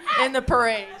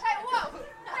parade.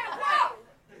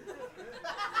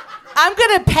 I'm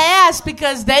gonna pass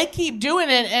because they keep doing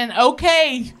it, and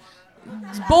okay,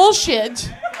 it's bullshit.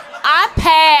 I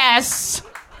pass.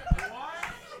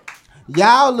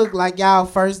 Y'all look like y'all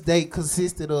first date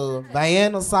consisted of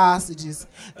Vienna sausages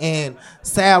and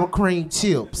sour cream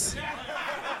chips.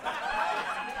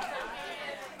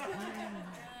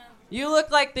 You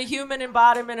look like the human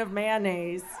embodiment of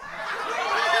mayonnaise.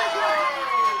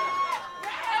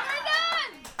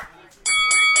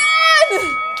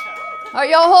 All right,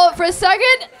 y'all hold it for a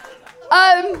second.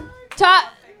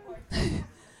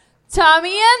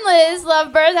 Tommy and Liz,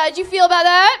 Lovebird, how'd you feel about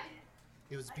that?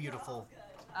 It was beautiful.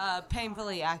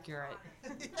 Painfully accurate.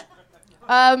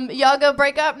 Y'all gonna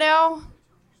break up now?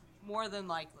 More than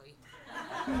likely.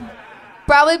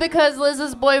 Probably because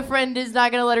Liz's boyfriend is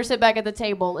not gonna let her sit back at the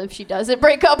table if she doesn't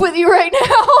break up with you right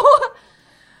now.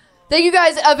 Thank you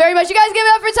guys very much. You guys give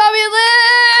it up for Tommy and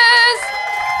Liz.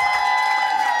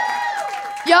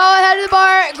 Y'all head to the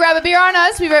bar, grab a beer on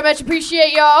us. We very much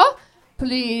appreciate y'all.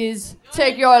 Please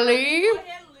take your leave. Go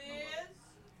ahead, Liz.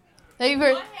 Thank you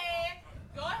for.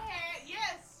 Go ahead.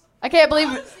 Yes. I can't believe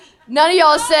none of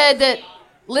y'all said that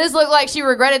Liz looked like she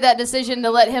regretted that decision to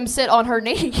let him sit on her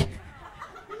knee.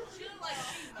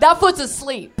 That foot's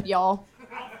asleep, y'all.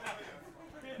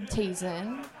 I'm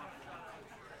teasing.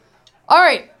 All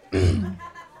right.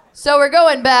 So we're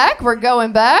going back.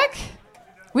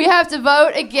 We have to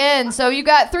vote again. So you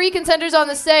got 3 contenders on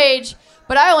the stage,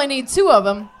 but I only need 2 of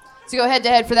them to go head to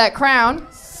head for that crown.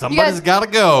 Somebody's got to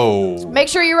go. Make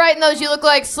sure you're writing those you look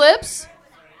like slips.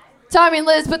 Tommy and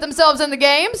Liz put themselves in the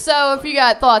game, so if you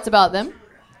got thoughts about them,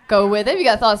 go with it. If you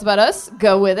got thoughts about us,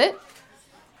 go with it.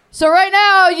 So right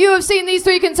now, you have seen these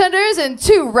 3 contenders in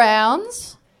 2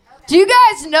 rounds. Do you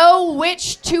guys know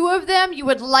which 2 of them you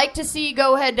would like to see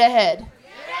go head to head?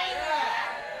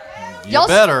 You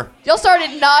better. Y'all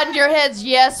started nodding your heads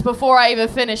yes before I even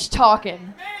finished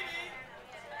talking.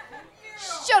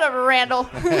 Shut up, Randall.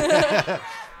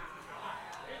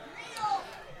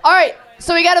 All right,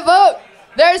 so we got to vote.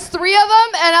 There's 3 of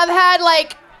them, and I've had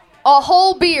like a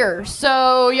whole beer.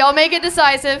 So y'all make it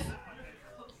decisive.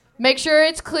 Make sure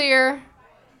it's clear.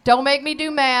 Don't make me do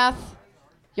math.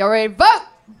 Y'all ready to vote?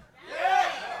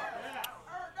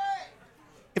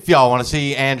 If y'all want to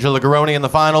see Angela Garoni in the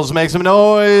finals, make some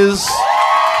noise.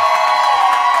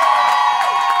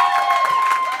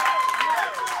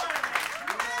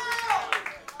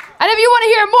 And if you want to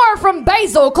hear more from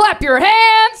Basil, clap your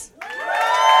hands.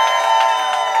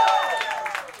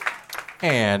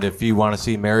 And if you want to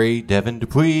see Mary Devin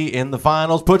Dupuis in the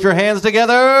finals, put your hands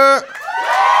together.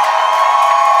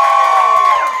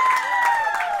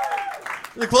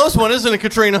 The close one, isn't it,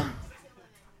 Katrina?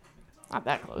 Not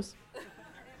that close.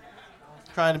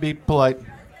 Trying to be polite.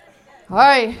 All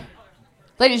right.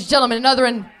 Ladies and gentlemen, another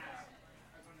one.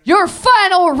 Your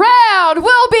final round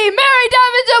will be Mary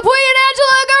Devin Dupuis and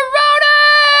Angela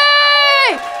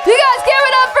Garoni! You guys give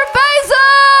it up for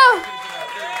Basil!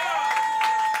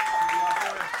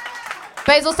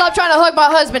 Basil, stop trying to hug my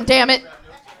husband, damn it.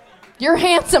 You're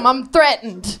handsome. I'm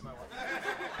threatened.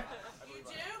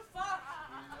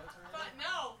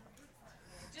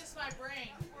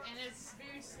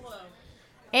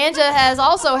 Angela has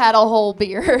also had a whole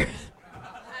beer.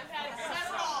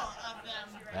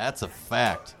 That's a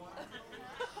fact.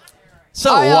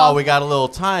 So right, while we got a little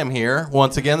time here,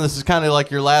 once again, this is kind of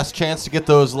like your last chance to get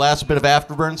those last bit of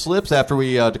afterburn slips. After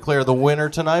we declare the winner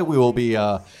tonight, we will be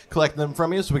collecting them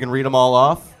from you so we can read them all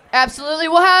off. Absolutely.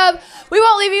 We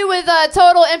won't leave you with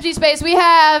total empty space. We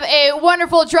have a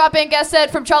wonderful drop-in guest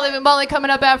set from Charlie McMullen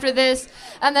coming up after this.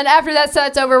 And then after that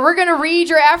set's over, we're going to read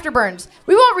your afterburns.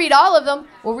 We won't read all of them.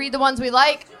 We'll read the ones we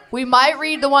like. We might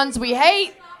read the ones we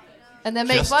hate. And then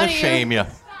make fun of you. Just to shame you.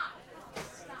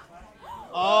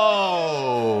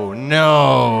 Oh,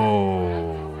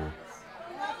 no.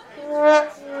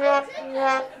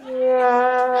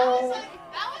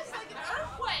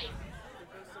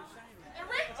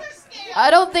 I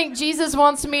don't think Jesus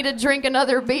wants me to drink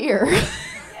another beer.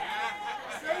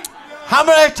 How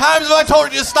many times have I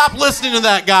told you to stop listening to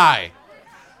that guy?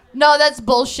 No, that's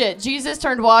bullshit. Jesus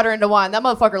turned water into wine. That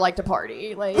motherfucker liked to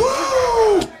party. Like.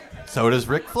 So does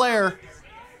Ric Flair.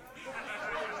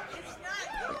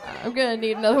 I'm going to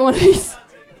need another one of these.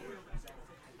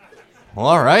 Well,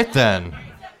 all right, then.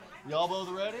 Y'all both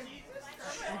ready?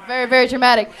 Very, very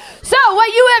dramatic. So,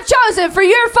 what you have chosen for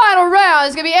your final round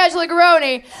is going to be Angela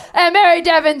Garoni and Mary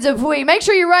Devin Dupuis. Make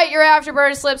sure you write your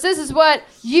afterburn slips. This is what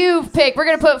you've picked. We're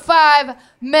going to put 5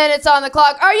 minutes on the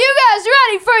clock. Are you guys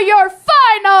ready for your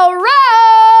final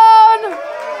round?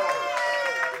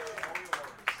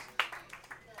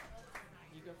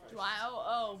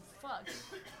 Oh, fuck.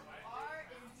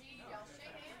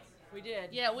 We did.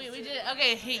 Yeah, we did.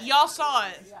 Okay, y'all saw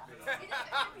it.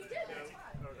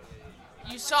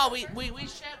 You saw, we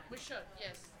shook,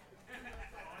 yes.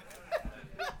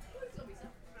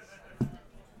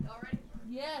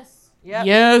 Yes. Yep.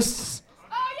 Yes.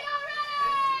 Are y'all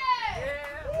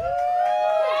ready?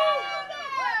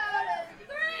 Yeah.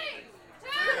 3,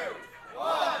 2,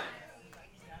 1.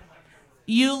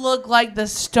 You look like the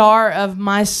star of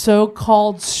my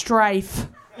so-called strife.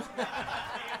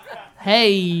 Hey.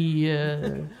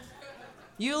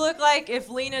 You look like if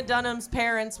Lena Dunham's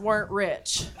parents weren't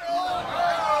rich.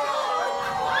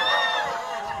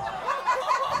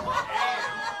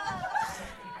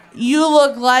 You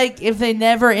look like if they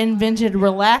never invented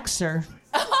relaxer.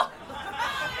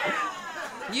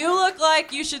 You look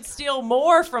like you should steal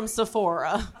more from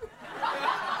Sephora.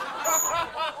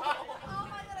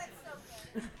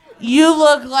 You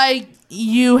look like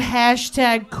you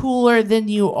hashtag cooler than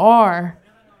you are.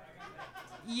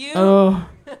 You.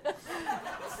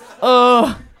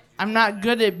 I'm not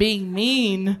good at being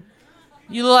mean.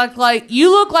 You look like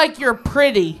you're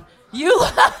pretty. You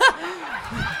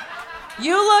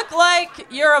look like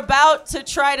you're about to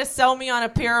try to sell me on a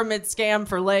pyramid scam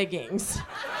for leggings.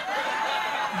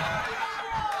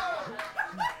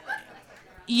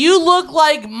 You look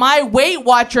like my Weight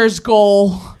Watchers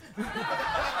goal.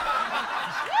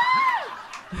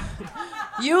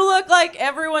 You look like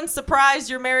everyone's surprised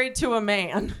you're married to a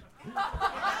man.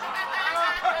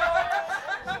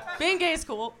 Being gay is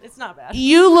cool. It's not bad.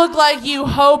 You look like you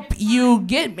hope you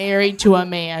get married to a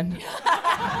man.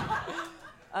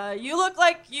 You look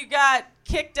like you got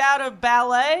kicked out of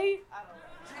ballet.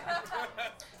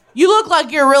 You look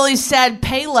like you're really sad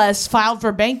Payless filed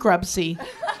for bankruptcy.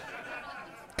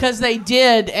 Because they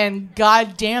did, and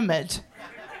god damn it.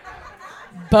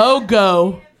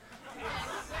 BOGO.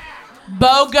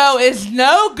 BOGO is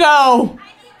no-go.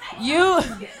 You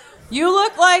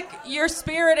look like your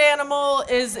spirit animal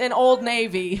is an Old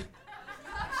Navy.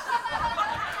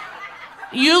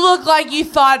 You look like you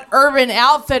thought Urban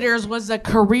Outfitters was a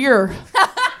career.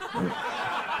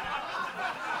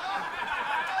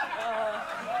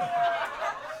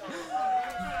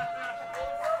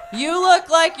 You look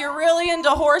like you're really into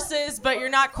horses, but you're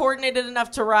not coordinated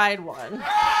enough to ride one.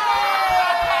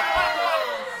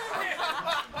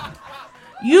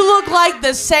 You look like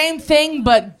the same thing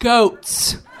but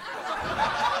goats,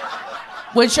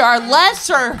 which are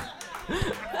lesser.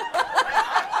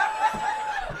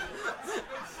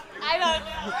 I don't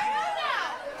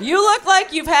know. You look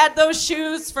like you've had those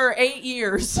shoes for 8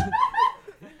 years.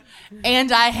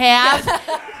 And I have.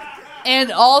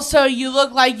 And also, you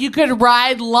look like you could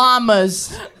ride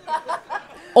llamas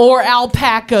or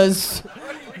alpacas.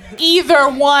 Either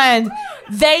one.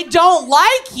 They don't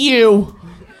like you.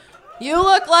 You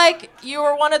look like you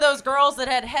were one of those girls that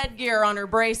had headgear on her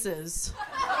braces.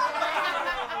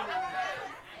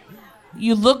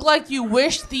 You look like you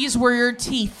wish these were your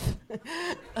teeth.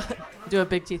 Do a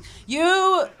big teeth.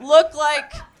 You look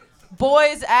like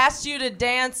boys asked you to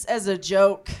dance as a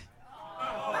joke.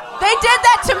 They did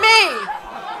that to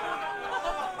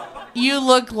me. You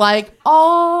look like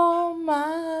all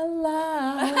my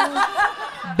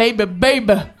life. Baby,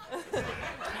 baby.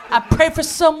 I pray for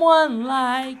someone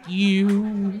like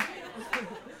you.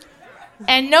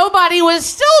 And nobody was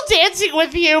still dancing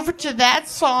with you to that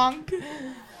song.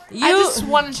 I just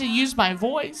wanted to use my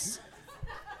voice.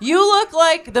 You look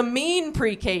like the mean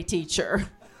pre-K teacher.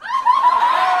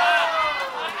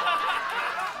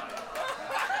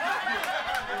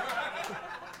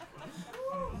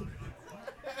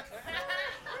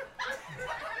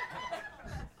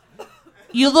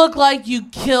 You look like you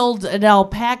killed an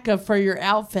alpaca for your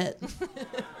outfit.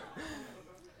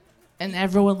 And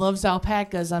everyone loves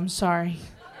alpacas, I'm sorry.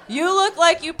 You look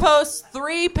like you post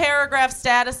 3-paragraph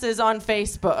statuses on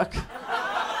Facebook.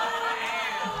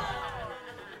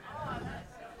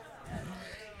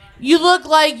 You look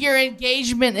like your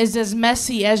engagement is as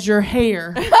messy as your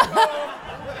hair.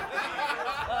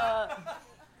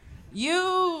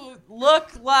 You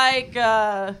look like,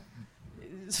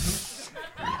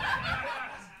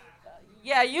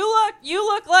 yeah, you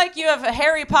look like you have a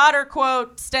Harry Potter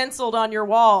quote stenciled on your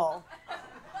wall.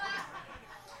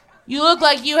 You look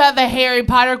like you have a Harry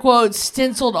Potter quote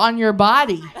stenciled on your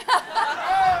body.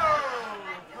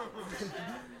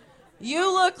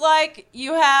 You look like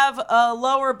you have a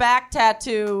lower back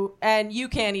tattoo and you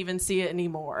can't even see it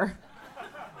anymore.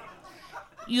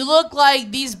 You look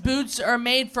like these boots are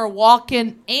made for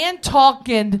walking and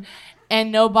talking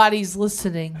and nobody's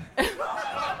listening.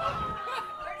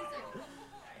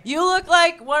 You look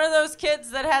like one of those kids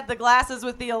that had the glasses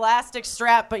with the elastic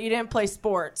strap, but you didn't play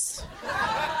sports.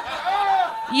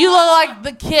 You look like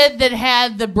the kid that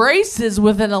had the braces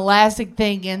with an elastic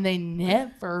thing and they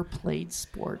never played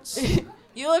sports.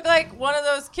 You look like one of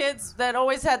those kids that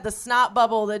always had the snot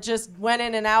bubble that just went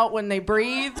in and out when they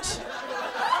breathed.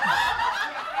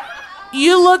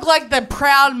 You look like the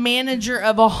proud manager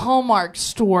of a Hallmark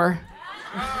store.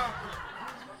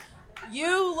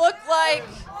 You look like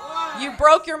you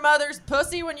broke your mother's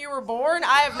pussy when you were born?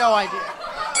 I have no idea.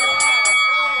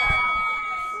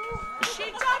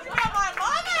 She talked about my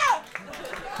mother!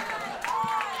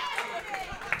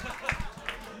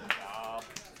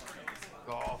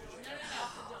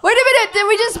 it? Did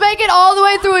we just make it all the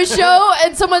way through a show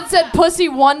and someone said pussy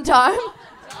one time? Look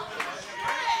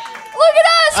at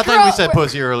us. I think we said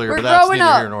pussy earlier, but that's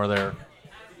neither here nor there.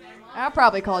 I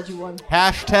probably called you one.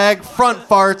 Hashtag front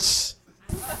farts.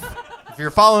 If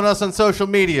you're following us on social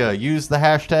media, use the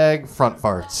hashtag front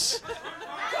farts.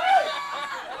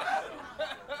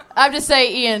 I have to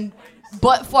say, Ian,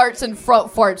 butt farts and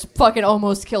front farts fucking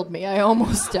almost killed me. I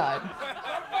almost died.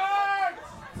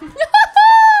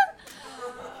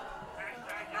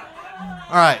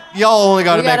 All right, y'all only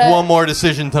got to make one more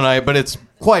decision tonight, but it's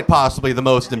quite possibly the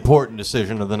most important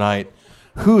decision of the night.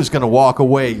 Who's going to walk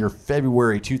away your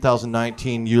February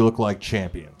 2019 You Look Like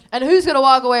champion? And who's going to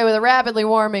walk away with a rapidly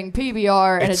warming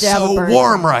PBR and it's a dab of so burn?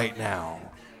 warm right now.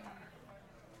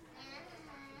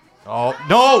 Oh,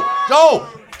 no! No!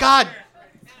 God!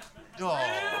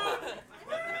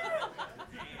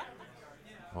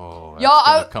 Oh, that's Y'all,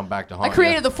 gonna come back to haunt I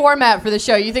created the format for the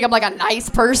show. You think I'm like a nice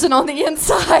person on the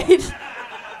inside?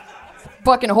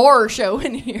 Fucking horror show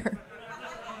in here.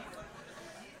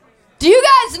 Do you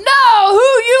guys know who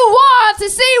you want to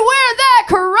see wear that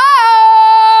crown?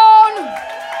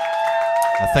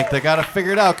 I think they got to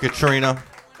figure it out, Katrina.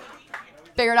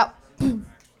 Figure it out.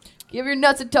 Give your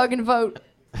nuts a tug and vote.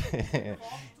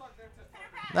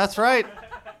 That's right.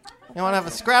 You want to have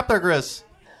a scrap there, Gris?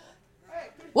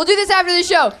 We'll do this after the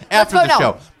show. After the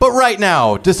show. But right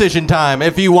now, decision time.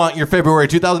 If you want your February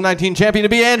 2019 champion to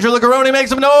be Angela Garoni, make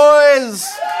some noise!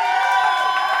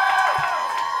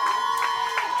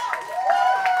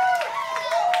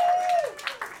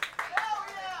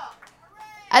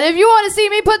 And if you want to see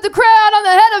me put the crown on the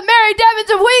head of Mary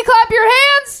Devins of We, clap your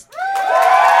hands.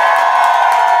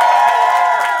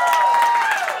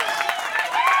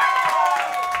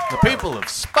 The people have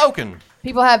spoken.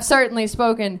 People have certainly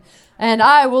spoken. And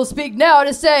I will speak now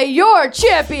to say your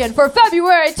champion for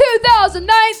February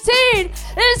 2019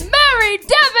 is Mary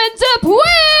Devins of We!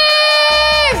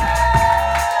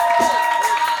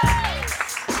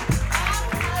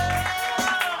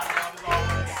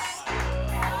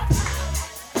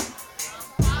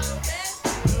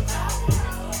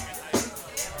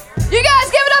 You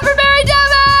guys give it up for Mary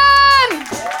Devin!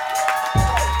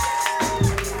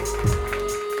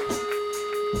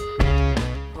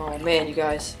 Oh man, you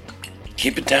guys.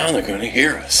 Keep it down, they're gonna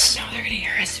hear us. No, they're gonna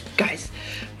hear us. Guys.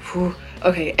 Whew.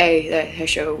 Okay, that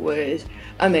show was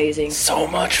amazing. So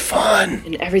much fun.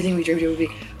 And everything we dreamed it would be.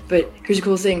 But here's a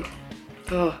cool thing.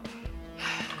 Oh,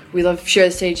 we love share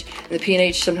the stage, and the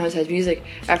P&H sometimes has music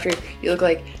after You Look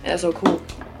Like, and that's so cool.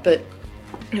 But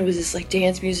it was this like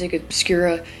dance music,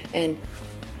 Obscura, and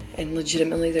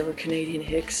legitimately there were Canadian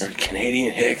Hicks. There were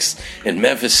Canadian Hicks and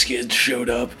Memphis Skids showed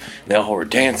up. They all were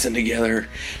dancing together.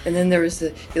 And then there was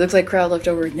the You Look Like crowd left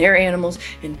over, and their animals,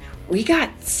 and we got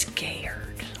scared.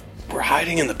 We're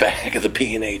hiding in the back of the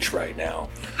P&H right now.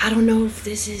 I don't know if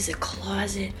this is a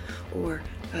closet or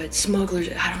smugglers.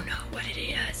 I don't know what it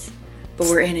is, but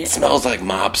we're in it. It smells like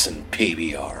mops and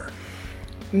PBR.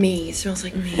 Me. It smells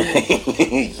like me.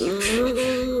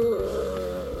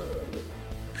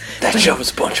 That show was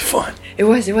a bunch of fun. It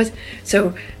was.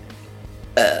 So,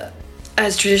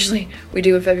 as traditionally we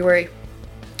do in February,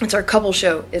 it's our couple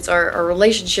show. It's our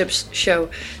relationships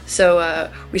show. So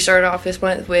we started off this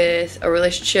month with a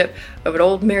relationship of an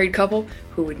old married couple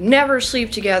who would never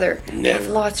sleep together. Never. For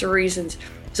lots of reasons.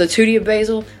 So Tootie and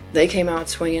Basil, they came out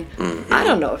swinging. Mm-hmm. I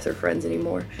don't know if they're friends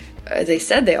anymore. They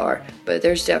said they are, but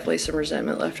there's definitely some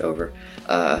resentment left over.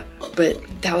 But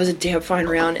that was a damn fine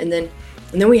round. And then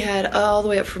we had all the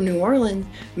way up from New Orleans,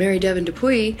 Mary Devin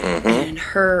Dupuis and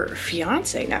her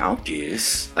fiance now.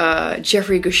 Yes.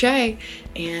 Jeffrey Gaucher,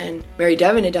 and Mary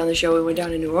Devin had done the show. We went down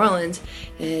to New Orleans,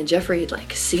 and Jeffrey had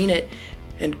like seen it,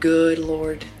 and good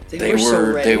Lord, they were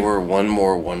so ready. They were one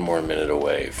more minute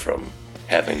away from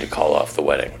having to call off the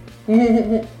wedding.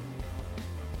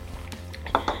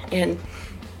 And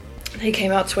they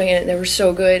came out swinging it, and they were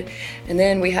so good. And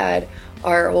then we had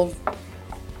our old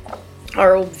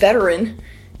veteran,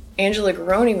 Angela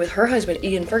Garoni, with her husband,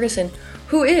 Ian Ferguson,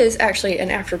 who is actually an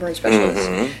afterburn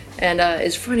specialist and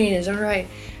is funny in his own right.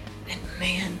 And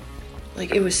man,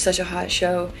 like, it was such a hot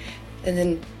show. And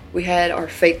then we had our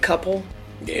fake couple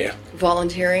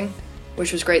volunteering,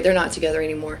 which was great. They're not together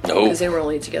anymore because they were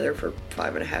only together for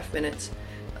 5.5 minutes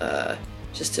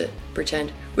just to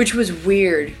pretend, which was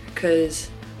weird because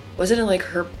wasn't it like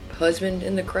her husband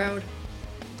in the crowd?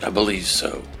 I believe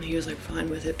so. He was like fine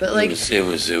with it, but like it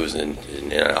was an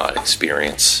odd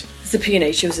experience. It's the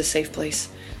P&H. It was a safe place,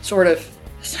 sort of.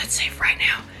 It's not safe right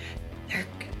now.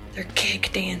 They're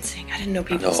cake dancing. I didn't know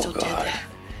people still did that.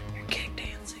 They're cake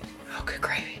dancing. Oh, good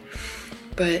gravy.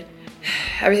 But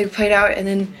everything played out,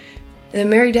 and then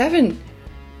Mary Devin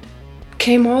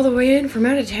came all the way in from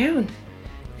out of town.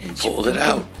 And Pulled it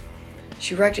out.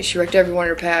 She wrecked it. She wrecked everyone in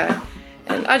her path.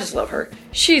 And I just love her.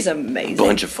 She's amazing.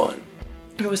 Bunch of fun.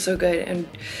 It was so good. And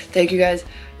thank you guys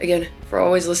again for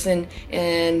always listening.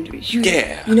 And you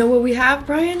know what we have,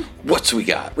 Brian? What's we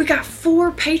got? We got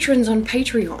 4 patrons on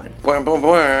Patreon. Bwah, bwah,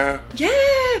 bwah.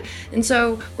 Yeah! And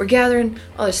so we're gathering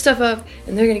all this stuff up,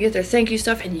 and they're going to get their thank you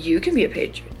stuff, and you can be a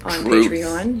patron on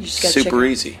Patreon. You just got to Super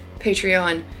easy.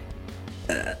 Patreon.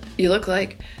 You look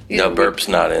like... No, burp's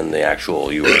not in the actual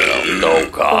URL. No,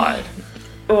 God.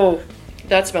 Oh,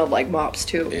 that smelled like mops,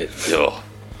 too. Ugh.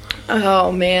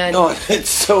 Oh, man. Oh, it's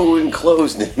so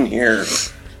enclosed in here.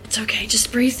 It's okay.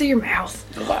 Just breathe through your mouth.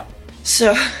 Ugh.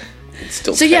 So... It's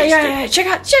still So yeah, check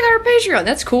out our Patreon.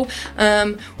 That's cool.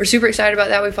 We're super excited about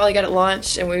that. We finally got it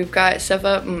launched, and we've got stuff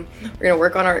up, and we're gonna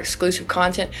work on our exclusive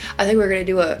content. I think we're gonna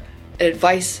do an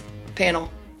advice panel.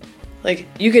 Like,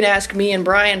 you can ask me and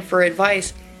Brian for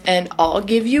advice, and I'll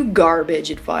give you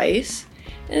garbage advice,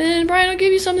 and then Brian will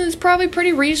give you something that's probably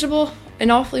pretty reasonable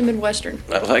and awfully Midwestern.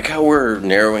 I like how we're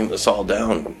narrowing this all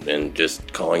down and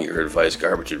just calling your advice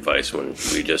garbage advice when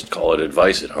we just call it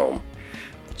advice at home.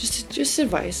 Just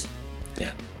advice.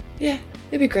 Yeah,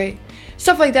 it'd be great.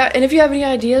 Stuff like that. And if you have any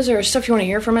ideas or stuff you want to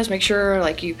hear from us, make sure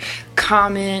you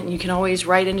comment. You can always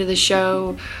write into the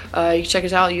show. You can check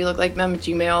us out. You Look Like Mem at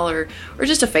Gmail or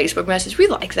just a Facebook message. We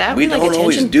like that. We like don't attention.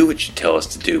 always do what you tell us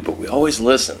to do, but we always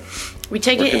listen. We're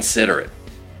considerate.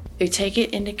 We take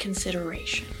it into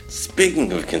consideration.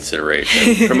 Speaking of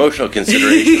consideration, promotional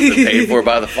consideration is paid for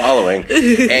by the following.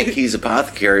 Aunt Key's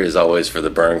Apothecary is always for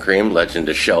the burn cream. Legend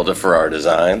of Shelda for our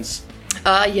designs.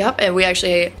 Yep, and we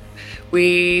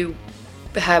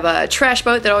have a trash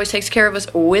boat that always takes care of us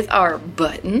with our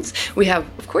buttons. We have,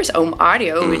 of course, Ohm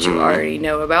Audio, which you already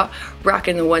know about,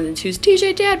 rocking the 1s and 2s,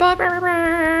 DJ Dad Bob,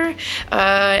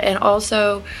 and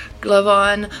also glove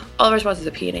on all of our sponsors,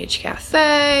 the P&H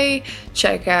Cafe.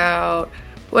 Check out,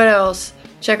 what else?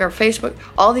 Check our Facebook.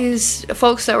 All these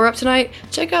folks that were up tonight,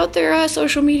 check out their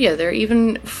social media. They're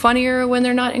even funnier when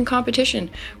they're not in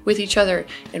competition with each other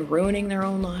and ruining their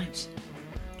own lives.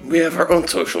 We have our own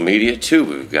social media, too.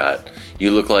 We've got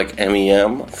You Look Like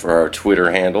MEM for our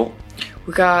Twitter handle.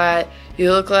 We got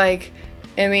You Look Like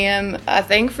MEM, I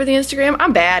think, for the Instagram.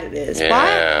 I'm bad at this. Yeah.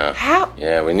 Why? How?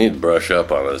 Yeah, we need to brush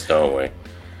up on this, don't we?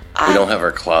 We don't have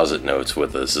our closet notes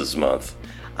with us this month.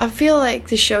 I feel like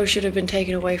the show should have been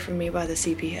taken away from me by the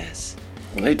CPS.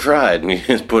 They tried, and you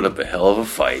just put up a hell of a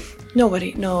fight. No,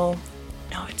 it's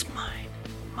mine.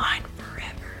 Mine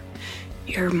forever.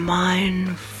 You're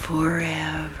mine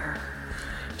forever.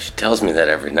 She tells me that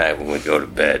every night when we go to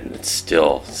bed, and it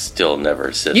still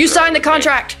never sits. You right signed the with me.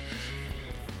 contract.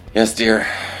 Yes, dear.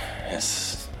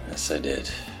 Yes, I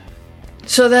did.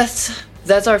 So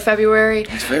that's our February.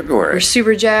 It's February. We're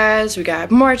super jazzed. We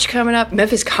got March coming up.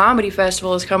 Memphis Comedy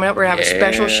Festival is coming up. We're going to have a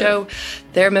special show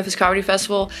there at Memphis Comedy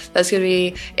Festival. That's going to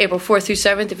be April 4th through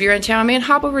 7th. If you're in town, man,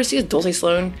 hop over to see us. Dulce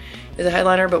Sloan is the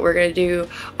headliner, but we're going to do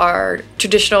our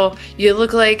traditional You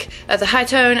Look Like at the High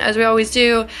Tone, as we always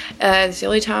do. It's the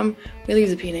only time we leave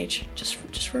the P&H, just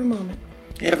for a moment.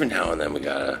 Yeah, every now and then we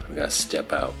gotta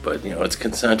step out, but it's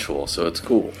consensual, so it's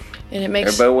cool. And it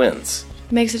makes everybody wins.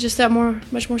 Makes it just that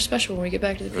much more special when we get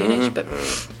back to the P&H. But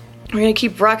we're gonna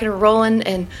keep rocking and rolling,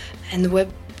 and the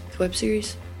web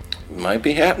series might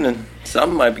be happening.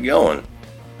 Something might be going.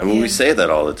 I mean, we say that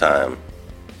all the time,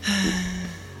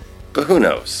 but who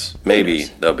knows? Maybe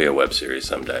there'll be a web series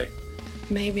someday.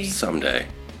 Maybe someday.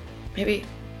 Maybe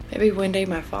one day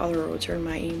my father will return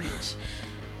my emails.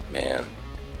 Man,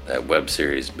 that web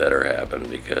series better happen,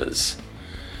 because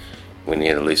we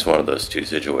need at least one of those two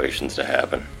situations to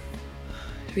happen.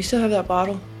 Do we still have that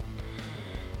bottle?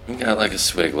 We got like a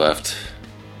swig left.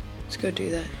 Let's go do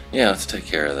that. Yeah, let's take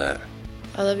care of that.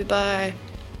 I love you. Bye.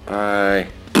 Bye.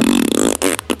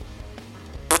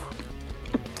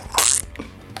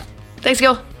 Thanks,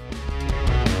 Gil.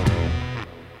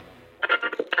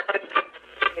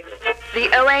 The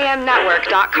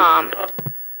OAMnetwork.com.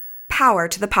 Power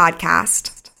to the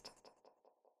podcast.